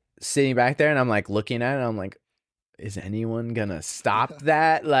like sitting back there, and I'm like looking at it, and I'm like, is anyone gonna stop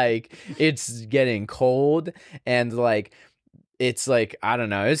that? Like, it's getting cold, and like it's like, I don't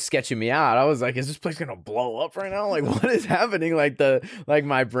know, it's sketching me out. I was like, is this place gonna blow up right now? Like, what is happening? Like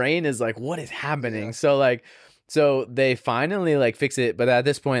my brain is like, what is happening? Yeah. So they finally like fix it, but at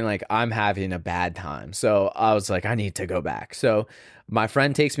this point, like I'm having a bad time. So I was like, I need to go back. So my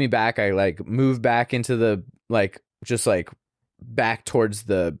friend takes me back. I like move back into the like just like back towards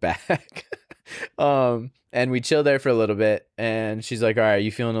the back. And we chill there for a little bit, and she's like, all right,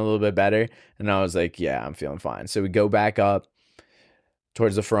 you feeling a little bit better? And I was like, yeah, I'm feeling fine. So we go back up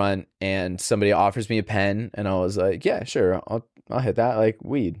towards the front, and somebody offers me a pen, and I was like, yeah, sure, I'll hit that, like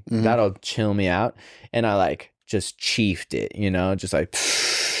weed. That'll chill me out. And I like just chiefed it, you know, just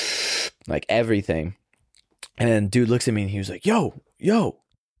like everything. And dude looks at me and he was like, yo.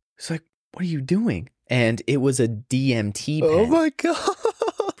 It's like, what are you doing? And it was a DMT pen. Oh my God.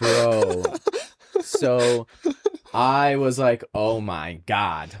 Bro. So I was like, oh my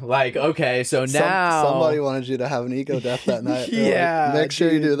God. Like, okay, so now somebody wanted you to have an ego death that night. Yeah. Like, make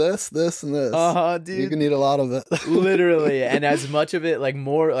sure you do this, and this. Dude. You can need a lot of it. Literally. And as much of it, like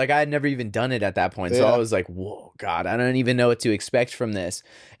more, like I had never even done it at that point. So I was like, whoa, God, I don't even know what to expect from this.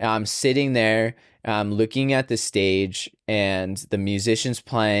 And I'm sitting there, I'm looking at the stage, and the musician's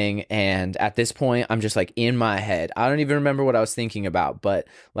playing, and at this point I'm just like in my head. I don't even remember what I was thinking about, but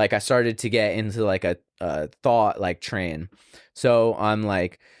like I started to get into like a thought like train. So I'm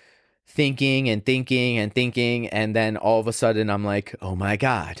like thinking, and then all of a sudden I'm like, oh my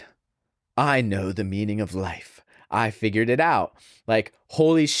God, I know the meaning of life. I figured it out. Like,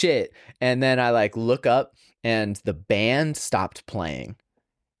 holy shit. And then I like look up, and the band stopped playing,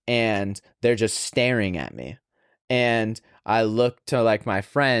 and they're just staring at me. And I look to like my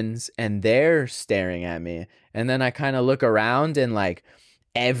friends, and they're staring at me. And then I kind of look around, and like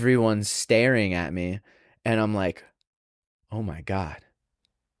everyone's staring at me. And I'm like, oh my God,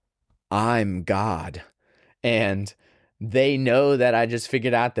 I'm God. And they know that I just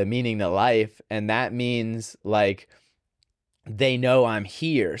figured out the meaning to life. And that means like they know I'm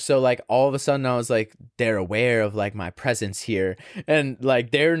here. So like all of a sudden I was like, they're aware of like my presence here. And like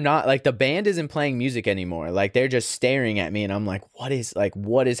they're not like, the band isn't playing music anymore. Like they're just staring at me, and I'm like, what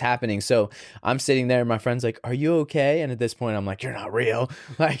is happening? So I'm sitting there, and my friend's like, are you okay? And at this point I'm like, you're not real.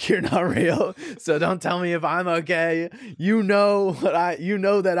 Like, you're not real. So don't tell me if I'm okay. You know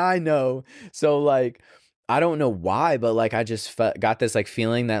that I know. So like, I don't know why, but like I just got this like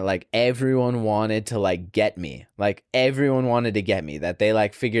feeling that like everyone wanted to like get me. Like everyone wanted to get me, that they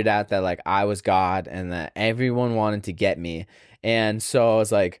like figured out that like I was God, and that everyone wanted to get me. And so I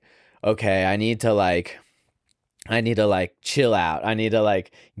was like, okay, I need to like chill out. I need to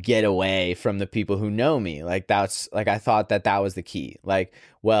like get away from the people who know me. Like that's like, I thought that was the key. Like,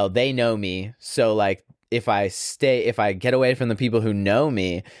 well, they know me. So like, if I get away from the people who know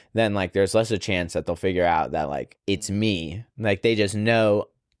me, then like there's less a chance that they'll figure out that like it's me. Like they just know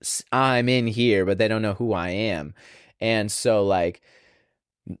I'm in here, but they don't know who I am. And so like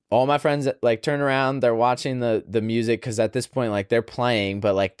all my friends like turn around, they're watching the music, because at this point like they're playing,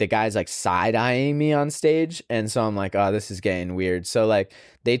 but like the guy's like side-eyeing me on stage. And so I'm like, oh, this is getting weird. So like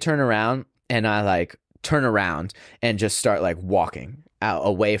they turn around, and I like turn around and just start like walking out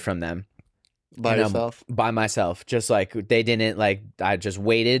away from them. By yourself? By myself. Just like they didn't like, I just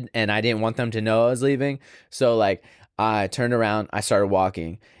waited, and I didn't want them to know I was leaving. So like I turned around, I started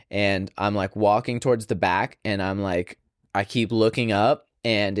walking, and I'm like walking towards the back, and I'm like, I keep looking up,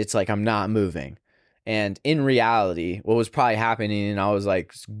 and it's like I'm not moving. And in reality, what was probably happening, and I was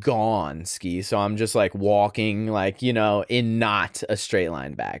like gone ski. So I'm just like walking, like, you know, in not a straight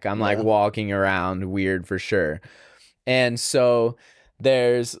line back. I'm like walking around weird for sure. And so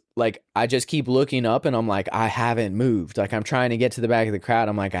there's like, I just keep looking up, and I'm like, I haven't moved. Like I'm trying to get to the back of the crowd.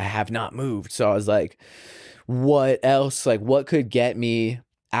 I'm like, I have not moved. So I was like, what else? Like what could get me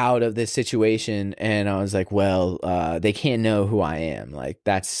out of this situation? And I was like, well, they can't know who I am. Like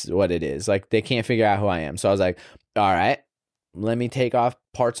that's what it is. Like they can't figure out who I am. So I was like, all right, let me take off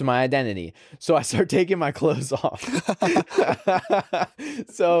parts of my identity. So I start taking my clothes off.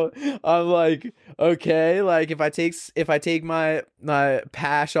 So I'm like, okay, like if I take my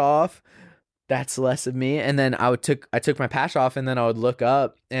patch off, that's less of me. And then I took my patch off, and then I would look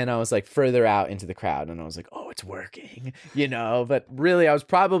up, and I was like further out into the crowd, and I was like, oh, it's working, you know, but really I was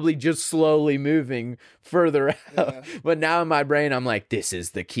probably just slowly moving further out. Yeah. But now in my brain, I'm like, this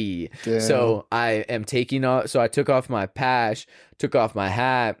is the key. Damn. So I am taking off. So I took off my patch, took off my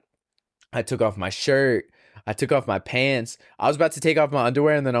hat. I took off my shirt. I took off my pants. I was about to take off my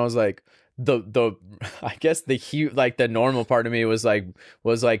underwear. And then I was like, I guess the normal part of me was like,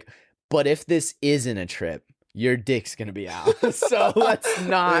 but if this isn't a trip, your dick's gonna be out. So let's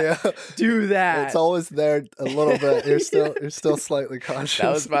not do that. It's always there a little bit. You're still slightly conscious.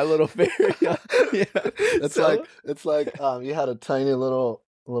 That was my little fairy. Yeah. It's like you had a tiny little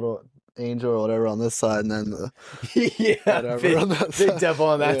angel or whatever on this side, and then the big devil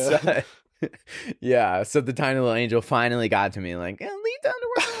on that side. Yeah, so the tiny little angel finally got to me, like, leave the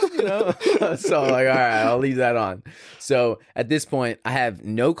underwear on, you know. So I'm like, all right, I'll leave that on. So at this point, I have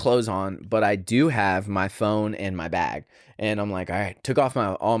no clothes on, but I do have my phone and my bag, and I'm like, all right, took off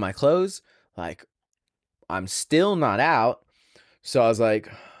all my clothes, like, I'm still not out, so I was like,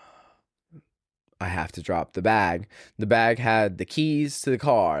 I have to drop the bag. The bag had the keys to the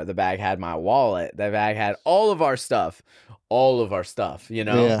car. The bag had my wallet. The bag had all of our stuff, you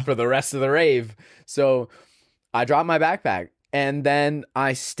know, for the rest of the rave. So I dropped my backpack, and then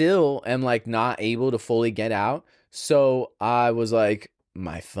I still am like not able to fully get out. So I was like,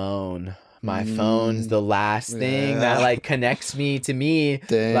 my phone's the last thing that like connects me to me.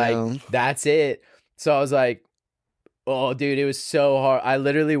 Damn. Like, that's it. So I was like, oh, dude, it was so hard. I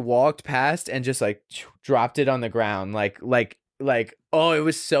literally walked past and just like dropped it on the ground. Like,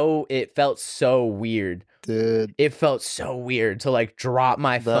 oh, it felt so weird. Dude. It felt so weird to like drop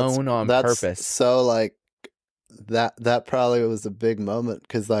my phone on purpose. So like that probably was a big moment,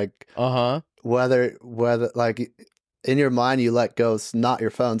 because like whether like in your mind you let go not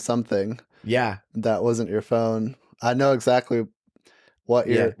your phone, something that wasn't your phone. I know exactly what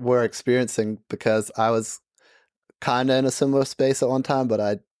we're experiencing, because I was kind of in a similar space at one time, but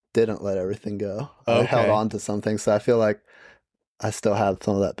I didn't let everything go. I held on to something, so I feel like I still have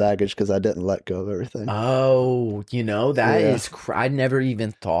some of that baggage because I didn't let go of everything. Oh, you know, that is I never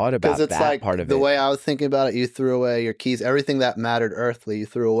even thought about it's that like part of the it. way I was thinking about it, you threw away your keys. Everything that mattered earthly, you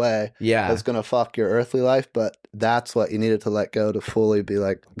threw away. Yeah. That's going to fuck your earthly life, but that's what you needed to let go to fully be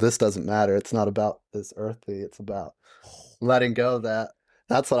like, this doesn't matter. It's not about this earthly. It's about letting go of that.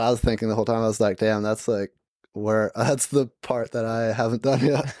 That's what I was thinking the whole time. I was like, damn, that's like that's the part that I haven't done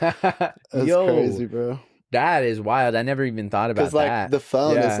yet. That's crazy, bro. That is wild. I never even thought about that. Because like the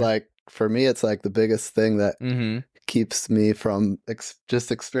phone is like, for me, it's like the biggest thing that keeps me from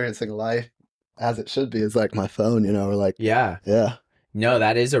just experiencing life as it should be, is like my phone, you know, or like, No,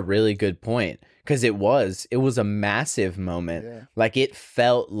 that is a really good point. Because it was a massive moment. Yeah. Like it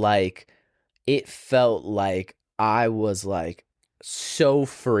felt like I was like so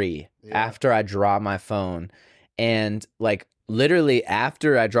free after I dropped my phone. And like literally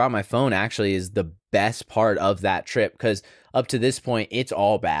after I dropped my phone actually is the best part of that trip, because up to this point it's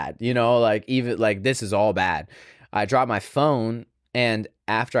all bad, you know, like even like this is all bad. I dropped my phone, and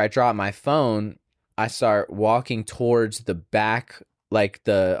after I dropped my phone I start walking towards the back, like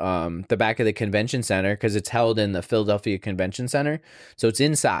the back of the convention center, because it's held in the Philadelphia Convention Center, so it's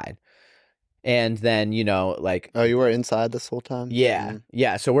inside. And then, you know, like... Oh, you were inside this whole time? Yeah. Mm-hmm.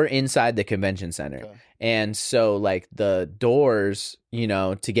 Yeah. So we're inside the convention center. Okay. And so, like, the doors, you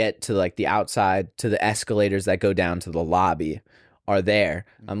know, to get to, like, the outside, to the escalators that go down to the lobby are there.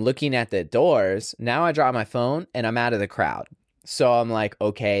 Mm-hmm. I'm looking at the doors. Now I drop my phone and I'm out of the crowd. So I'm like,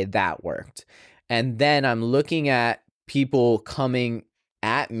 okay, that worked. And then I'm looking at people coming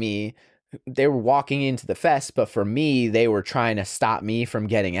at me. They were walking into the fest, but for me, they were trying to stop me from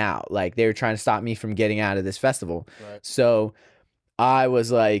getting out. Like, they were trying to stop me from getting out of this festival. Right. So I was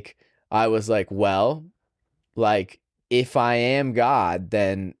like, well, like, if I am God,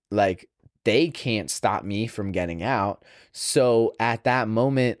 then like they can't stop me from getting out. So at that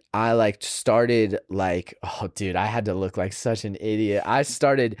moment, I like started like, oh dude, I had to look like such an idiot. I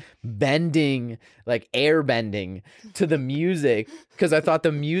started bending, like air bending to the music, because I thought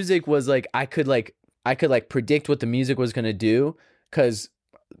the music was like, I could predict what the music was going to do, because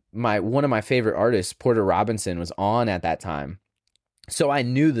one of my favorite artists, Porter Robinson, was on at that time. So I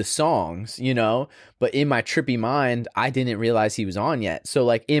knew the songs, you know, but in my trippy mind, I didn't realize he was on yet. So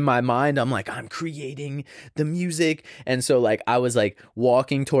like in my mind, I'm like, I'm creating the music. And so like I was like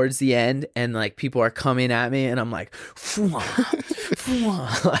walking towards the end, and like people are coming at me, and I'm like,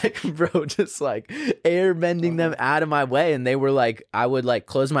 like, bro, just like air bending them out of my way. And they were like, I would like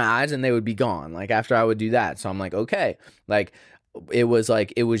close my eyes and they would be gone, like after I would do that. So I'm like, okay, like it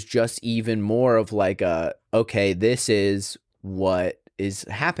was just even more of like okay, this is what is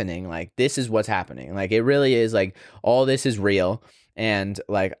happening. Like, this is what's happening. Like, it really is like all this is real. And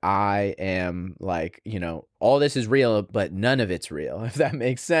like, I am like, all this is real, but none of it's real, if that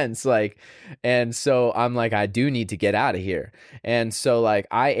makes sense. Like, and so I'm like, I do need to get out of here. And so like,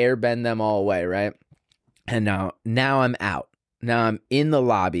 I airbend them all away. Right. And now I'm out. Now I'm in the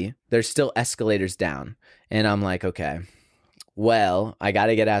lobby. There's still escalators down. And I'm like, okay, well, I got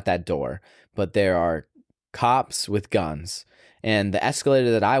to get out that door. But there are cops with guns. And the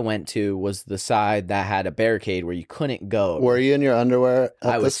escalator that I went to was the side that had a barricade where you couldn't go. Were you in your underwear?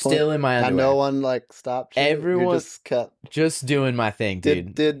 I was still in my underwear. And no one like stopped you? Everyone just kept doing my thing,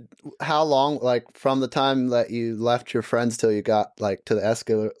 dude. Did how long, like from the time that you left your friends till you got like to the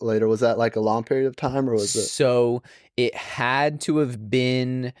escalator, was that like a long period of time, or was it? So it had to have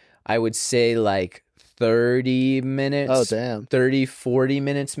been, I would say, like 30 minutes. Oh, damn. 30, 40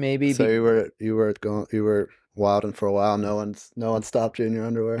 minutes maybe. So you were wilding for a while. No one stopped you in your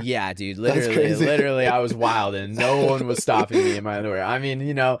underwear. Yeah, dude. Literally, I was wild, and no one was stopping me in my underwear. I mean,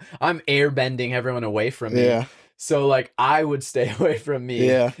 I'm airbending everyone away from me. Yeah. So like, I would stay away from me.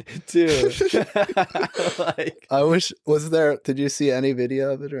 Yeah, too. Like, did you see any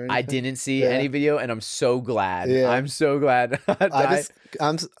video of it or anything? I didn't see any video, and I'm so glad. Yeah. I'm so glad.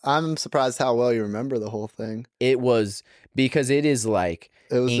 I'm surprised how well you remember the whole thing. It was because it is like,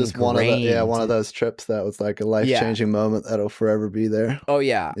 it was just one of those trips that was like a life-changing moment that'll forever be there. Oh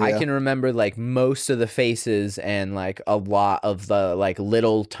yeah. I can remember like most of the faces and like a lot of the like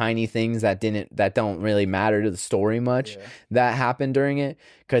little tiny things that don't really matter to the story much that happened during it.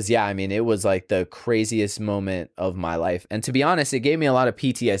 Cause I mean, it was like the craziest moment of my life. And to be honest, it gave me a lot of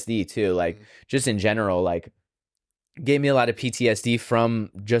PTSD too. Like just in general, like gave me a lot of PTSD from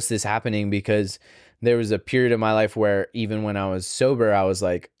just this happening, because there was a period of my life where even when I was sober, I was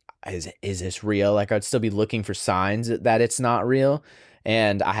like, is this real? Like, I'd still be looking for signs that it's not real.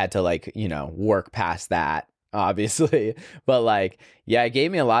 And I had to like, work past that, obviously. But like, it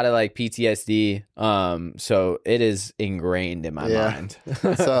gave me a lot of like PTSD. So it is ingrained in my mind.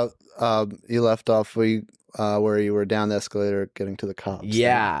 So you left off where you were down the escalator getting to the cops.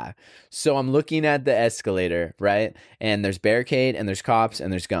 Yeah. So I'm looking at the escalator, right? And there's barricade and there's cops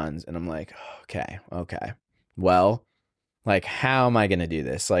and there's guns. And I'm like, okay. Well, like, how am I going to do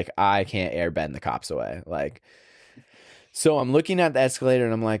this? Like, I can't airbend the cops away. Like, so I'm looking at the escalator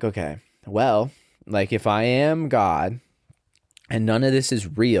and I'm like, okay, well, like, if I am God and none of this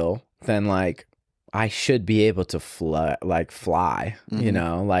is real, then like, I should be able to fly,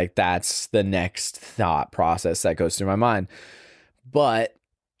 Mm-hmm. like that's the next thought process that goes through my mind. But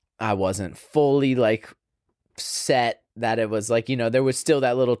I wasn't fully like set that it was like, there was still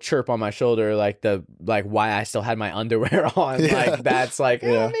that little chirp on my shoulder, like why I still had my underwear on. Like, that's like,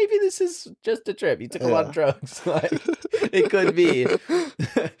 maybe this is just a trip. You took a lot of drugs. Like, it could be.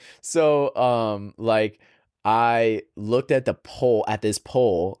 So, like, I looked at this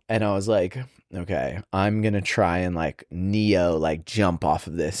pole and I was like, okay, I'm going to try and like Neo, like jump off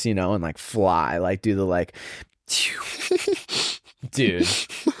of this, and like fly, like do the like, dude.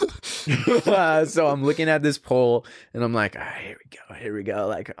 So I'm looking at this pole and I'm like, all right, here we go.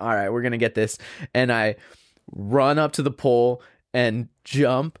 Like, all right, we're going to get this. And I run up to the pole and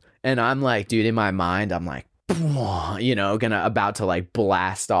jump. And I'm like, dude, in my mind, I'm like, about to like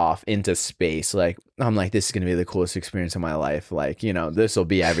blast off into space. Like, I'm like, this is gonna be the coolest experience of my life. Like, this will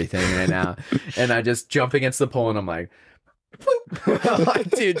be everything right now. And I just jump against the pole and I'm like, like,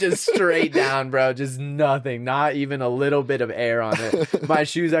 dude, just straight down, bro. Just nothing, not even a little bit of air on it. My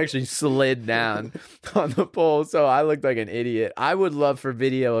shoes actually slid down on the pole, so I looked like an idiot. I would love for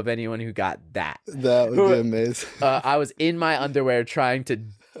video of anyone who got that. That would be amazing. I was in my underwear trying to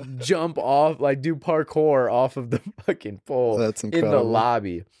jump off, like do parkour off of the fucking pole. That's in incredible. the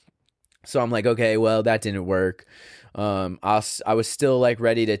lobby. So I'm like, okay, well, that didn't work. I was still like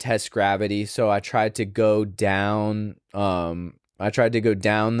ready to test gravity, so I tried to go down. Down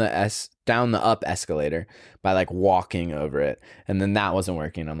the up escalator by like walking over it, and then that wasn't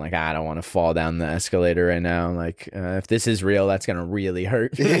working. I'm like, I don't want to fall down the escalator right now. Like, if this is real, that's gonna really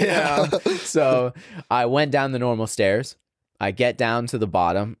hurt. So I went down the normal stairs. I get down to the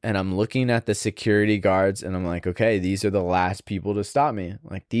bottom and I'm looking at the security guards and I'm like, okay, these are the last people to stop me.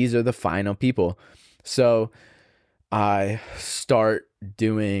 Like, these are the final people. So I start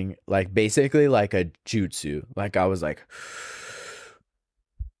doing like basically like a jutsu. Like, I was like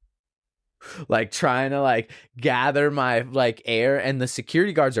trying to like gather my like air, and the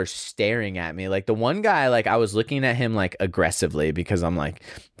security guards are staring at me. Like, the one guy, like, I was looking at him like aggressively because I'm like,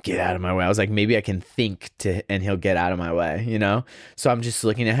 get out of my way. I was like, maybe I can think and he'll get out of my way, So I'm just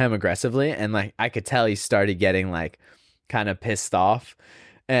looking at him aggressively, and like I could tell he started getting like kind of pissed off.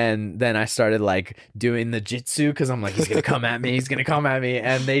 And then I started like doing the jitsu because I'm like, he's gonna come at me, he's gonna come at me,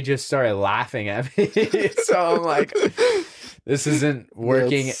 and they just started laughing at me. So I'm like, this isn't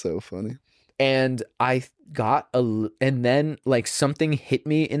working. That's so funny. And I got and then like something hit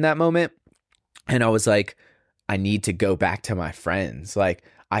me in that moment, and I was like, I need to go back to my friends. Like,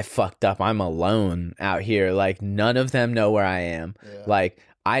 I fucked up. I'm alone out here. Like, none of them know where I am. Yeah. Like,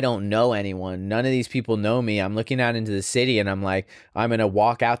 I don't know anyone. None of these people know me. I'm looking out into the city and I'm like, I'm going to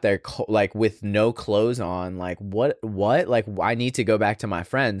walk out there like with no clothes on. Like, what? Like, I need to go back to my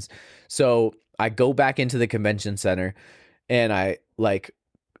friends. So I go back into the convention center and I like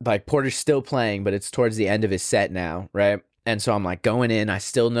Porter's still playing, but it's towards the end of his set now. Right. And so I'm like going in, I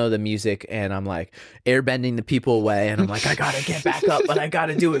still know the music, and I'm like airbending the people away, and I'm like, I gotta get back up, but I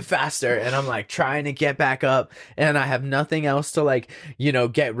gotta do it faster. And I'm like trying to get back up, and I have nothing else to like, you know,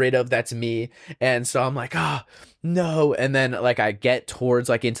 get rid of that's me. And so I'm like, oh no. And then like I get towards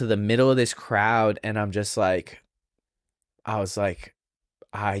like into the middle of this crowd, and I'm just like, I was like,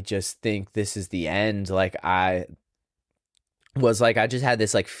 I just think this is the end. Like I just had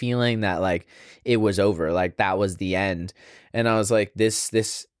this like feeling that like it was over, like that was the end. And I was like, this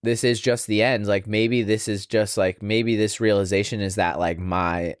is just the end. Like maybe this is just like, maybe this realization is that like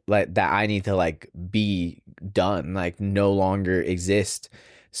that I need to like be done, like no longer exist.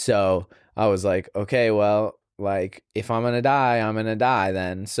 So I was like, okay, well, like if I'm gonna die, I'm gonna die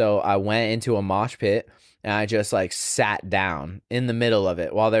then. So I went into a mosh pit and I just like sat down in the middle of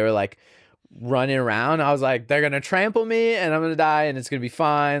it while they were like running around. I was like, they're gonna trample me and I'm gonna die and it's gonna be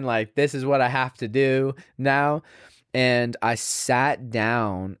fine. Like this is what I have to do now. And I sat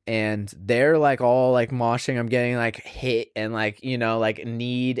down and they're like all like moshing. I'm getting like hit and like, you know, like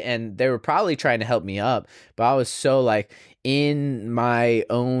need, and they were probably trying to help me up, but I was so like in my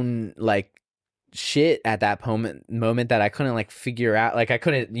own like shit at that moment that I couldn't like figure out, like I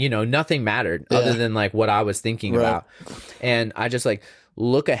couldn't, you know, nothing mattered other than like what I was thinking about. And I just like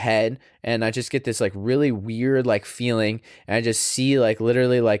look ahead and I just get this like really weird like feeling, and I just see like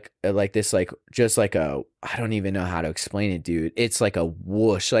literally like this like just like a, I don't even know how to explain it, dude. It's like a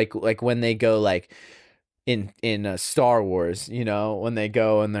whoosh, like when they go like in Star Wars, you know, when they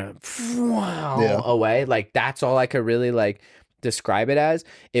go and they're away, like that's all I could really like describe it as.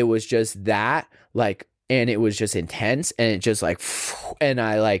 It was just that like, and it was just intense, and it just like, and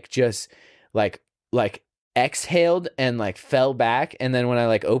I like just like exhaled and like fell back, and then when I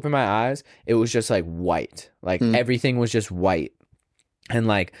like opened my eyes, it was just like white, like everything was just white, and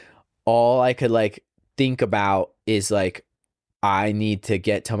like all I could like think about is like I need to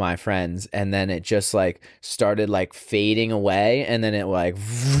get to my friends. And then it just like started like fading away, and then it like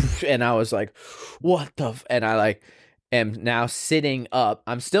and I was like, what the and I like am now sitting up.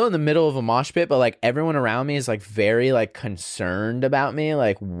 I'm still in the middle of a mosh pit, but like everyone around me is like very like concerned about me.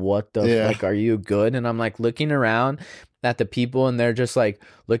 Like, what the like, are you good? And I'm like looking around at the people, and they're just like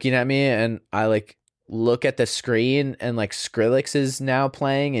looking at me, and I like look at the screen, and like Skrillex is now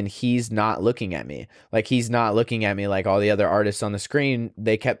playing, and he's not looking at me. Like he's not looking at me like all the other artists on the screen.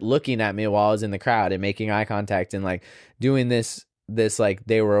 They kept looking at me while I was in the crowd and making eye contact and like doing this like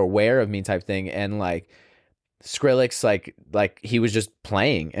they were aware of me type thing. And like Skrillex like he was just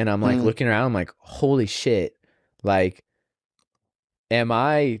playing, and I'm like looking around, I'm like, holy shit, like am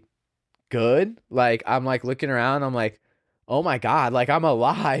I good? Like I'm like looking around, I'm like, oh my god, like I'm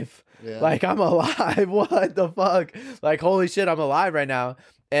alive. Like I'm alive. What the fuck? Like holy shit, I'm alive right now.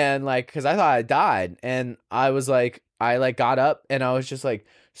 And like, because I thought I died, and I was like, I like got up, and I was just like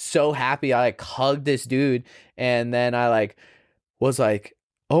so happy. I like hugged this dude, and then I like was like,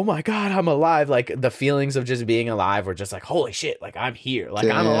 oh my god, I'm alive. Like the feelings of just being alive were just like, holy shit, like I'm here, like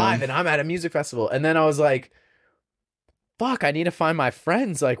I'm alive, and I'm at a music festival. And then I was like, fuck, I need to find my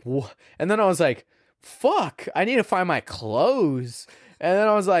friends. Like and then I was like, fuck, I need to find my clothes. And then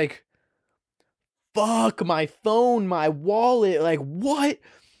I was like, fuck, my phone, my wallet, like what?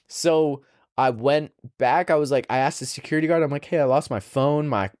 So I went back. I was like, I asked the security guard, I'm like, hey, I lost my phone,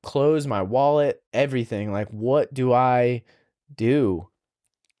 my clothes, my wallet, everything. Like, what do I do?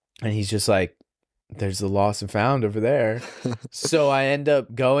 And he's just like, there's the lost and found over there. So I end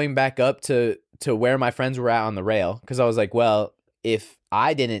up going back up to where my friends were at on the rail, because I was like, well, if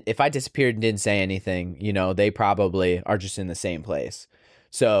I disappeared and didn't say anything, you know, they probably are just in the same place.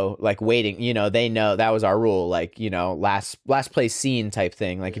 So like waiting, you know, they know that was our rule, like, you know, last place seen type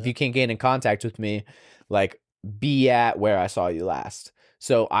thing. Like if you can't get in contact with me, like be at where I saw you last.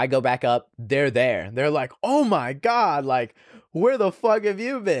 So I go back up, they're there. They're like, oh my God, like where the fuck have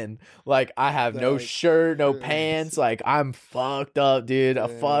you been? Like, I have no That's shirt, no crazy. pants. Like, I'm fucked up, dude.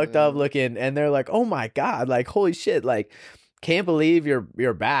 I'm fucked up looking. And they're like, oh my God, like, holy shit. Like, can't believe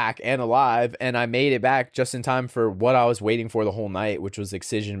you're back and alive. And I made it back just in time for what I was waiting for the whole night, which was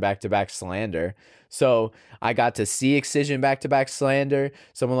Excision back-to-back Slander. So I got to see Excision back-to-back Slander.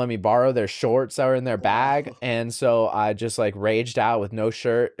 Someone let me borrow their shorts that were in their bag. And so I just like raged out with no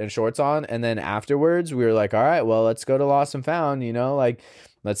shirt and shorts on. And then afterwards we were like, all right, well, let's go to Lost and Found, you know, like,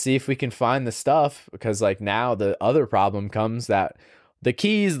 let's see if we can find the stuff. Because like now the other problem comes that the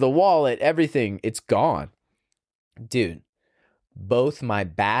keys, the wallet, everything, it's gone. Dude. Both my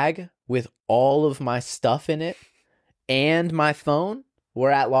bag with all of my stuff in it and my phone were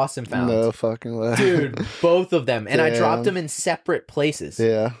at Lost and Found. No fucking way. Dude, both of them. And I dropped them in separate places.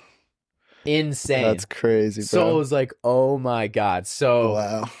 Yeah. Insane. That's crazy, bro. So it was like, oh my God. So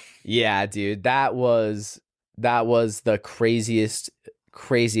wow. Yeah, dude, that was the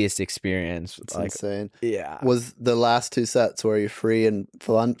craziest experience. It's like, insane. Yeah. Was the last 2 sets, were you free and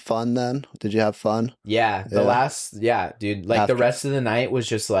fun then? Did you have fun? Yeah. Dude. Like the rest of the night was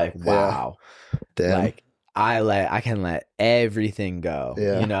just like, wow. Damn. Like I can let everything go.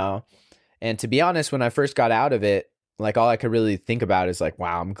 You know? And to be honest, when I first got out of it, like all I could really think about is like,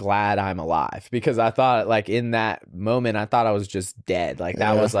 wow, I'm glad I'm alive. Because I thought like in that moment, I thought I was just dead. Like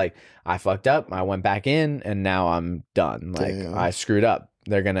that was like, I fucked up. I went back in and now I'm done. Like I screwed up.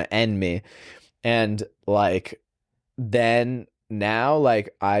 They're going to end me. And like, then now,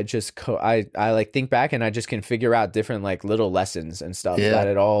 like I just, I like think back and I just can figure out different like little lessons and stuff that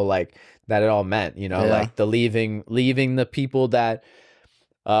it all meant, you know, like the leaving the people that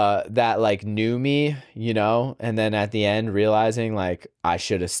like knew me, you know, and then at the end realizing like I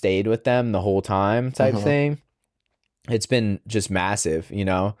should have stayed with them the whole time type thing. It's been just massive, you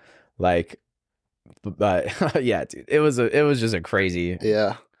know, like, but yeah, dude, it was just a crazy.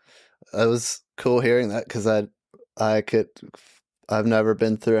 Yeah. It was cool hearing that because I've never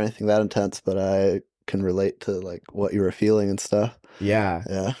been through anything that intense, but I can relate to like what you were feeling and stuff. Yeah,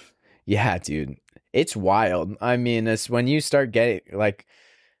 dude, it's wild. I mean, it's when you start getting like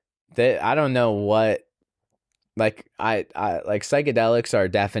that. I don't know what, like I like psychedelics are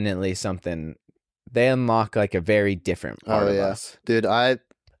definitely something. They unlock like a very different part of us. Dude, I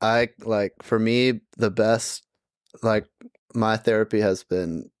like, for me, the best, like my therapy has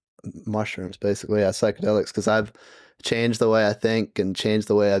been mushrooms, basically, psychedelics, because I've changed the way I think and changed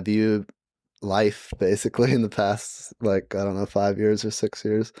the way I view life, basically, in the past, like, I don't know, 5 years or 6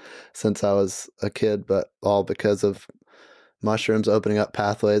 years since I was a kid, but all because of mushrooms opening up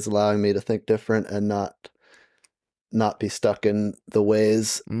pathways, allowing me to think different and not be stuck in the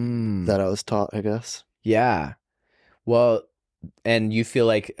ways that I was taught, I guess. Yeah. Well, and you feel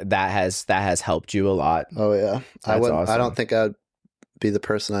like that has helped you a lot. Oh yeah. Awesome. I don't think I'd be the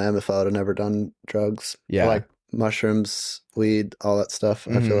person I am if I would have never done drugs. Yeah. Like mushrooms, weed, all that stuff.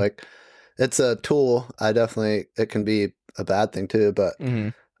 I feel like it's a tool. It can be a bad thing too, but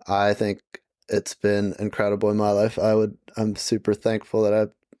I think it's been incredible in my life. I'm super thankful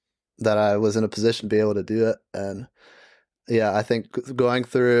that I was in a position to be able to do it. And yeah, I think going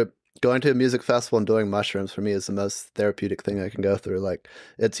to a music festival and doing mushrooms for me is the most therapeutic thing I can go through. Like,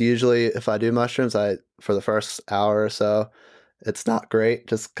 it's usually, if I do mushrooms, for the first hour or so, it's not great,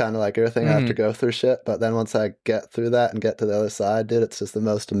 just kind of like everything. I have to go through shit. But then once I get through that and get to the other side, dude, it's just the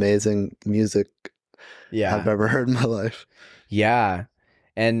most amazing music I've ever heard in my life. Yeah.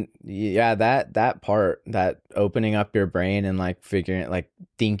 And yeah, that part, that opening up your brain and like figuring, like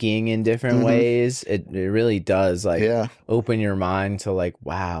thinking in different ways, it really does like open your mind to like,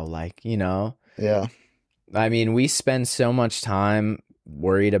 wow, like, you know. Yeah. I mean, we spend so much time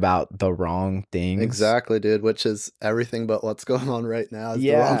worried about the wrong things. Exactly, dude, which is everything but what's going on right now is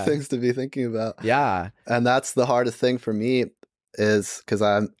the wrong things to be thinking about. Yeah. And that's the hardest thing for me, is because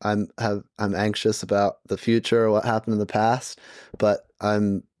I'm anxious about the future or what happened in the past, but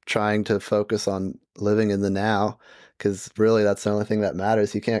I'm trying to focus on living in the now, because really that's the only thing that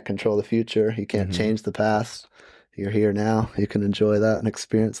matters. You can't control the future. You can't change the past. You're here now. You can enjoy that and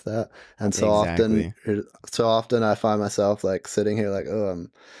experience that. And so often I find myself like sitting here like, oh,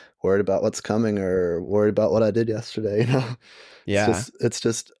 I'm worried about what's coming or worried about what I did yesterday, you know? Yeah. It's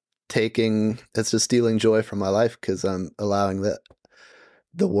just stealing joy from my life, because I'm allowing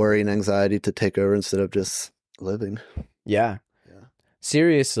the worry and anxiety to take over instead of just living. Yeah.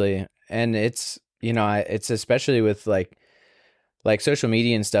 Seriously. And it's, you know, it's especially with like social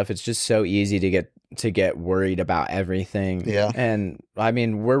media and stuff, it's just so easy to get worried about everything. Yeah. And I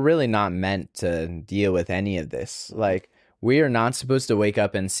mean, we're really not meant to deal with any of this. Like, we are not supposed to wake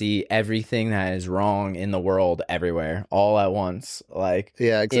up and see everything that is wrong in the world everywhere all at once. Like,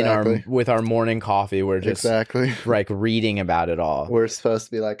 Yeah, exactly. with our morning coffee, we're just Exactly. like reading about it all. We're supposed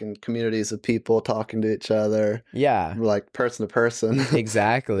to be like in communities of people talking to each other, Yeah, like person to person.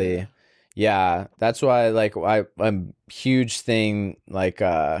 exactly. Yeah, that's why like a huge thing like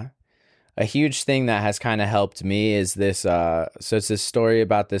a huge thing that has kind of helped me is this so it's this story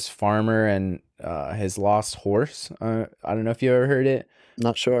about this farmer and his lost horse. I don't know if you ever heard it,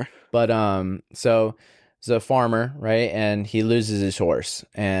 Not sure. but so it's a farmer, right? And he loses his horse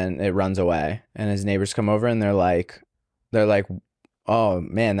and it runs away, and his neighbors come over and they're like, oh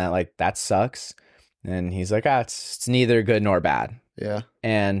man, that sucks. And he's like, it's neither good nor bad. Yeah.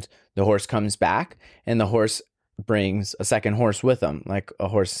 And the horse comes back, and the horse brings a second horse with him, like a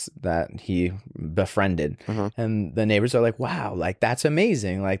horse that he befriended. And the neighbors are like, wow, like that's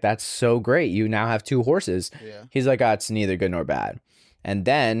amazing, like that's so great, you now have two horses. Yeah. He's like, it's neither good nor bad. And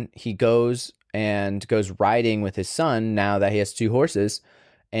then he goes riding with his son now that he has two horses,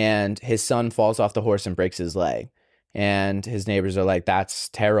 and his son falls off the horse and breaks his leg. And his neighbors are like, that's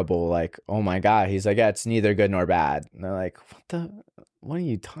terrible, like, oh my God. He's like, it's neither good nor bad. And they're like, what are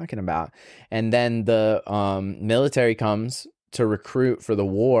you talking about? And then the military comes to recruit for the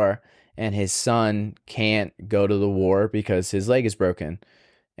war, and his son can't go to the war because his leg is broken.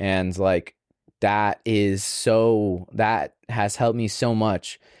 And like, that has helped me so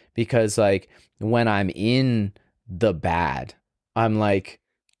much, because like when I'm in the bad, I'm like,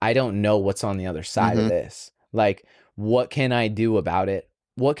 I don't know what's on the other side of this. Like, what can I do about it?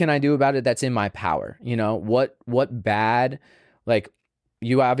 What can I do about it that's in my power? You know, what bad, like,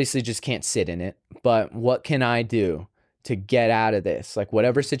 you obviously just can't sit in it, but what can I do to get out of this? Like,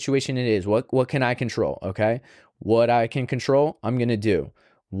 whatever situation it is, what can I control? Okay. What I can control, I'm going to do.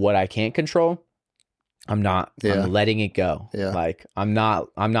 What I can't control, I'm not. Yeah. I'm letting it go. Yeah. Like, I'm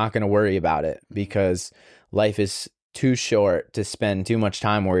not going to worry about it, because life is too short to spend too much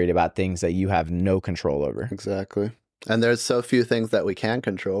time worried about things that you have no control over. Exactly. And there's so few things that we can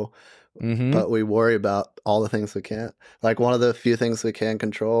control, but we worry about all the things we can't. Like, one of the few things we can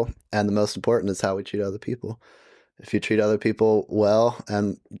control, and the most important, is how we treat other people. If you treat other people well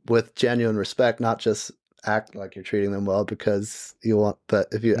and with genuine respect, not just act like you're treating them well because you want, but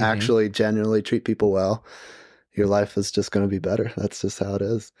if you actually genuinely treat people well, your life is just going to be better. That's just how it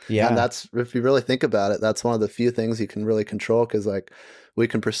is. Yeah. And that's, if you really think about it, that's one of the few things you can really control, because like, we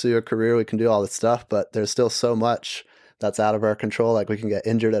can pursue a career, we can do all this stuff, but there's still so much that's out of our control. Like, we can get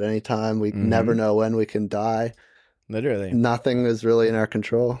injured at any time. We never know when we can die. Literally. Nothing is really in our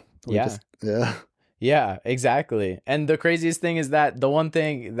control. Yeah. Yeah. Yeah, exactly. And the craziest thing is that the one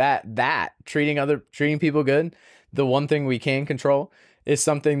thing that treating people good, the one thing we can control is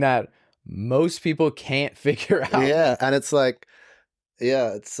something that most people can't figure out. Yeah. And it's like,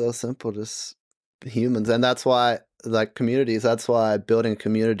 yeah, it's so simple, just humans. And that's why, like, communities, that's why building a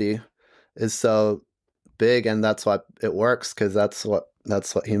community is so big, and that's why it works, because that's what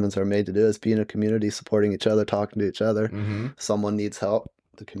humans are made to do, is be in a community, supporting each other, talking to each other. Someone needs help,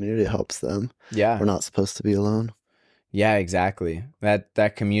 the community helps them. Yeah. We're not supposed to be alone. Yeah, exactly.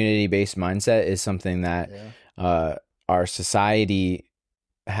 That community-based mindset is something that our society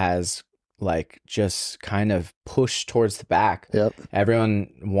has like just kind of pushed towards the back. Yep.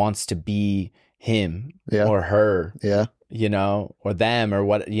 Everyone wants to be him Yeah. or her. Yeah. You know, or them, or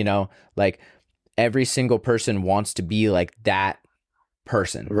what, you know, like every single person wants to be like that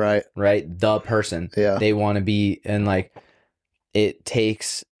person. Right. The person. Yeah. They want to be, and like it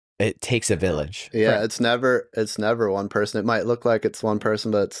takes a village. Yeah, it's never one person. It might look like it's one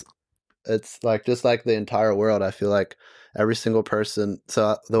person, but it's like, just like the entire world. I feel like every single person.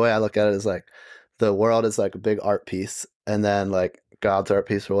 So the way I look at it is like, the world is like a big art piece, and then like God's art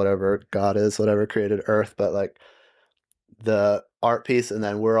piece, or whatever God is, whatever created Earth, but like the art piece, and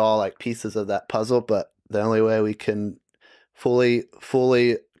then we're all like pieces of that puzzle. But the only way we can fully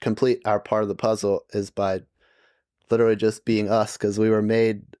complete our part of the puzzle is by literally just being us, because we were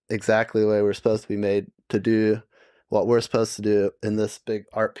made exactly the way we're supposed to be made, to do what we're supposed to do in this big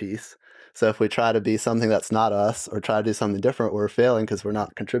art piece. So if we try to be something that's not us, or try to do something different, we're failing, because we're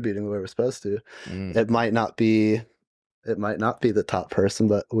not contributing the way we're supposed to. It might not be the top person,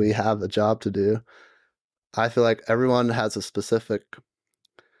 but we have a job to do. I feel like everyone has a specific,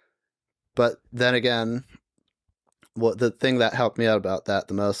 but then again, what the thing that helped me out about that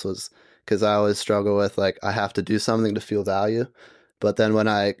the most was, because I always struggle with like, I have to do something to feel value. But then when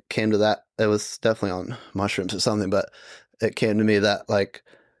I came to that, it was definitely on mushrooms or something, but it came to me that like,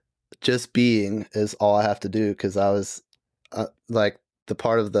 just being is all I have to do, because I was like, the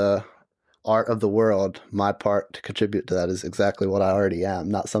part of the art of the world, my part to contribute to that is exactly what I already am.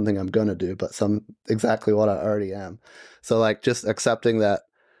 Not something I'm going to do, but exactly what I already am. So like just accepting that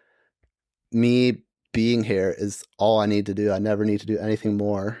me being here is all I need to do. I never need to do anything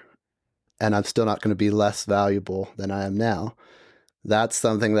more. And I'm still not going to be less valuable than I am now. That's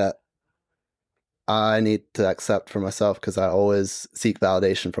something that I need to accept for myself, because I always seek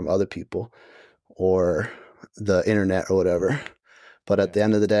validation from other people or the internet or whatever. But at the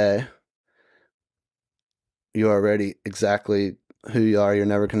end of the day, you are already exactly who you are. You're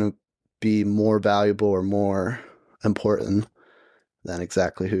never going to be more valuable or more important than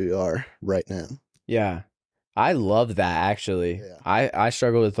exactly who you are right now. Yeah. I love that, actually. Yeah. I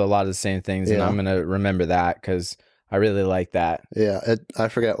struggle with a lot of the same things, and I'm going to remember that because I really like that. Yeah. I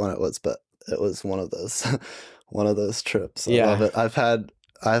forget when it was, but it was one of those one of those trips. I Yeah. love it. I've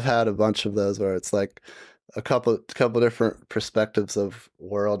had a bunch of those where it's like a couple different perspectives of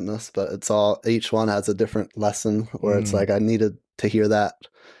worldness, but each one has a different lesson where it's like I needed to hear that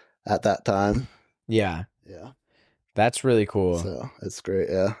at that time. Yeah. Yeah. That's really cool. So it's great.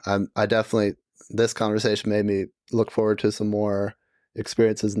 Yeah. I definitely, this conversation made me look forward to some more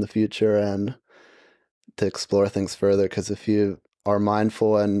experiences in the future and to explore things further, because if you are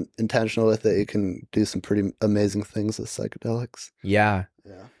mindful and intentional with it, you can do some pretty amazing things with psychedelics. Yeah.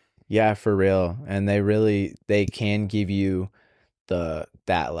 Yeah. Yeah, for real. And they can give you that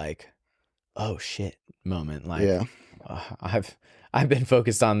like, oh shit moment. Like, Yeah. I've been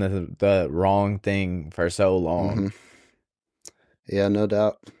focused on the wrong thing for so long. Mm-hmm. Yeah, no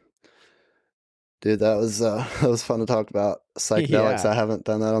doubt. Dude, that was fun to talk about psychedelics. Yeah. I haven't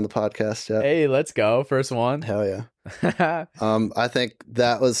done that on the podcast yet. Hey, let's go. First one. Hell yeah. I think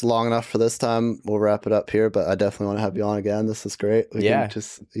that was long enough for this time. We'll wrap it up here, but I definitely want to have you on again. This is great.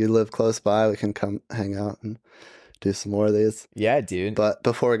 You live close by. We can come hang out and do some more of these. Yeah, dude. But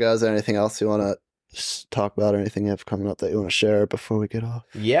before we go, is there anything else you want to talk about, or anything you have coming up that you want to share before we get off?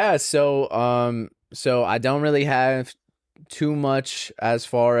 Yeah. So I don't really have too much as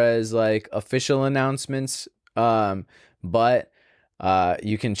far as like official announcements. But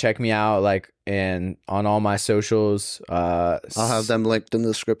you can check me out like on all my socials. I'll have them linked in the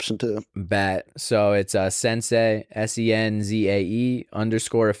description too. Bet. So it's SENZAE SENZAE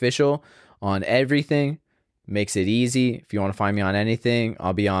 _official on everything. Makes it easy. If you want to find me on anything,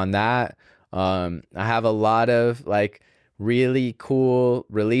 I'll be on that. I have a lot of like really cool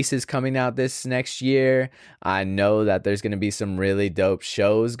releases coming out this next year. I know that there's going to be some really dope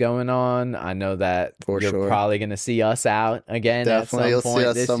shows going on. I know that you're probably going to see us out again. Definitely, at some point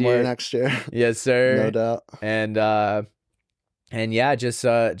you'll see us somewhere year. next year. Yes, sir. No doubt. And yeah, just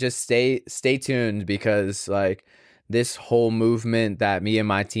stay tuned, because like this whole movement that me and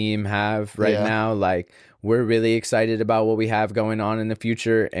my team have right now, like we're really excited about what we have going on in the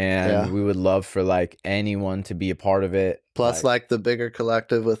future, and we would love for like anyone to be a part of it. Plus like the bigger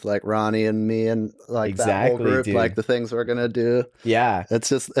collective with like Ronnie and me and like that whole group, dude. Like the things we're gonna do. Yeah.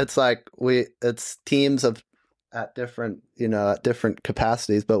 It's like it's teams at different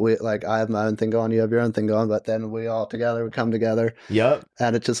capacities, but I have my own thing going, you have your own thing going, but then we come together. Yep.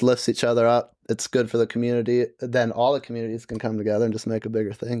 And it just lifts each other up. It's good for the community. Then all the communities can come together and just make a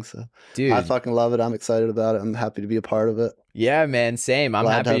bigger thing. So dude, I fucking love it. I'm excited about it. I'm happy to be a part of it. Yeah, man. Same. I'm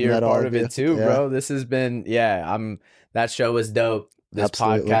happy you're a part of it too, bro. This has been, that show was dope. This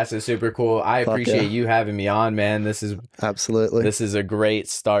podcast is super cool. I appreciate you having me on, man. This is a great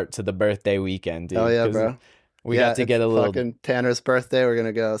start to the birthday weekend, dude. Oh yeah, bro. We got to get a little fucking Tanner's birthday. We're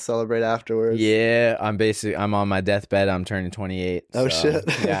gonna go celebrate afterwards. Yeah, I'm on my deathbed. I'm turning 28. Oh shit.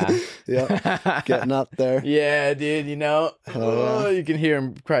 Yeah. Yeah. Getting up there. Yeah, dude. You can hear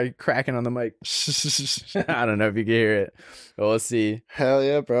him cracking on the mic. I don't know if you can hear it, but we'll see. Hell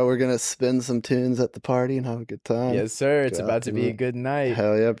yeah, bro. We're gonna spin some tunes at the party and have a good time. Yes, sir. It's about to be a good night.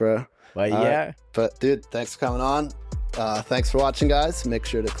 Hell yeah, bro. But yeah. But dude, thanks for coming on. Thanks for watching, guys. Make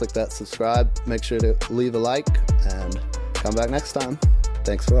sure to click that subscribe. Make sure to leave a like and come back next time.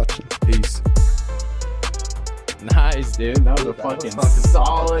 Thanks for watching. Peace. Nice, dude. That was a fucking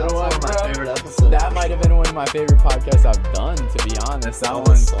solid one, bro. That might have been one of my favorite podcasts I've done, to be honest. That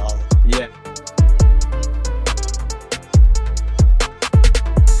one, solid. Yeah.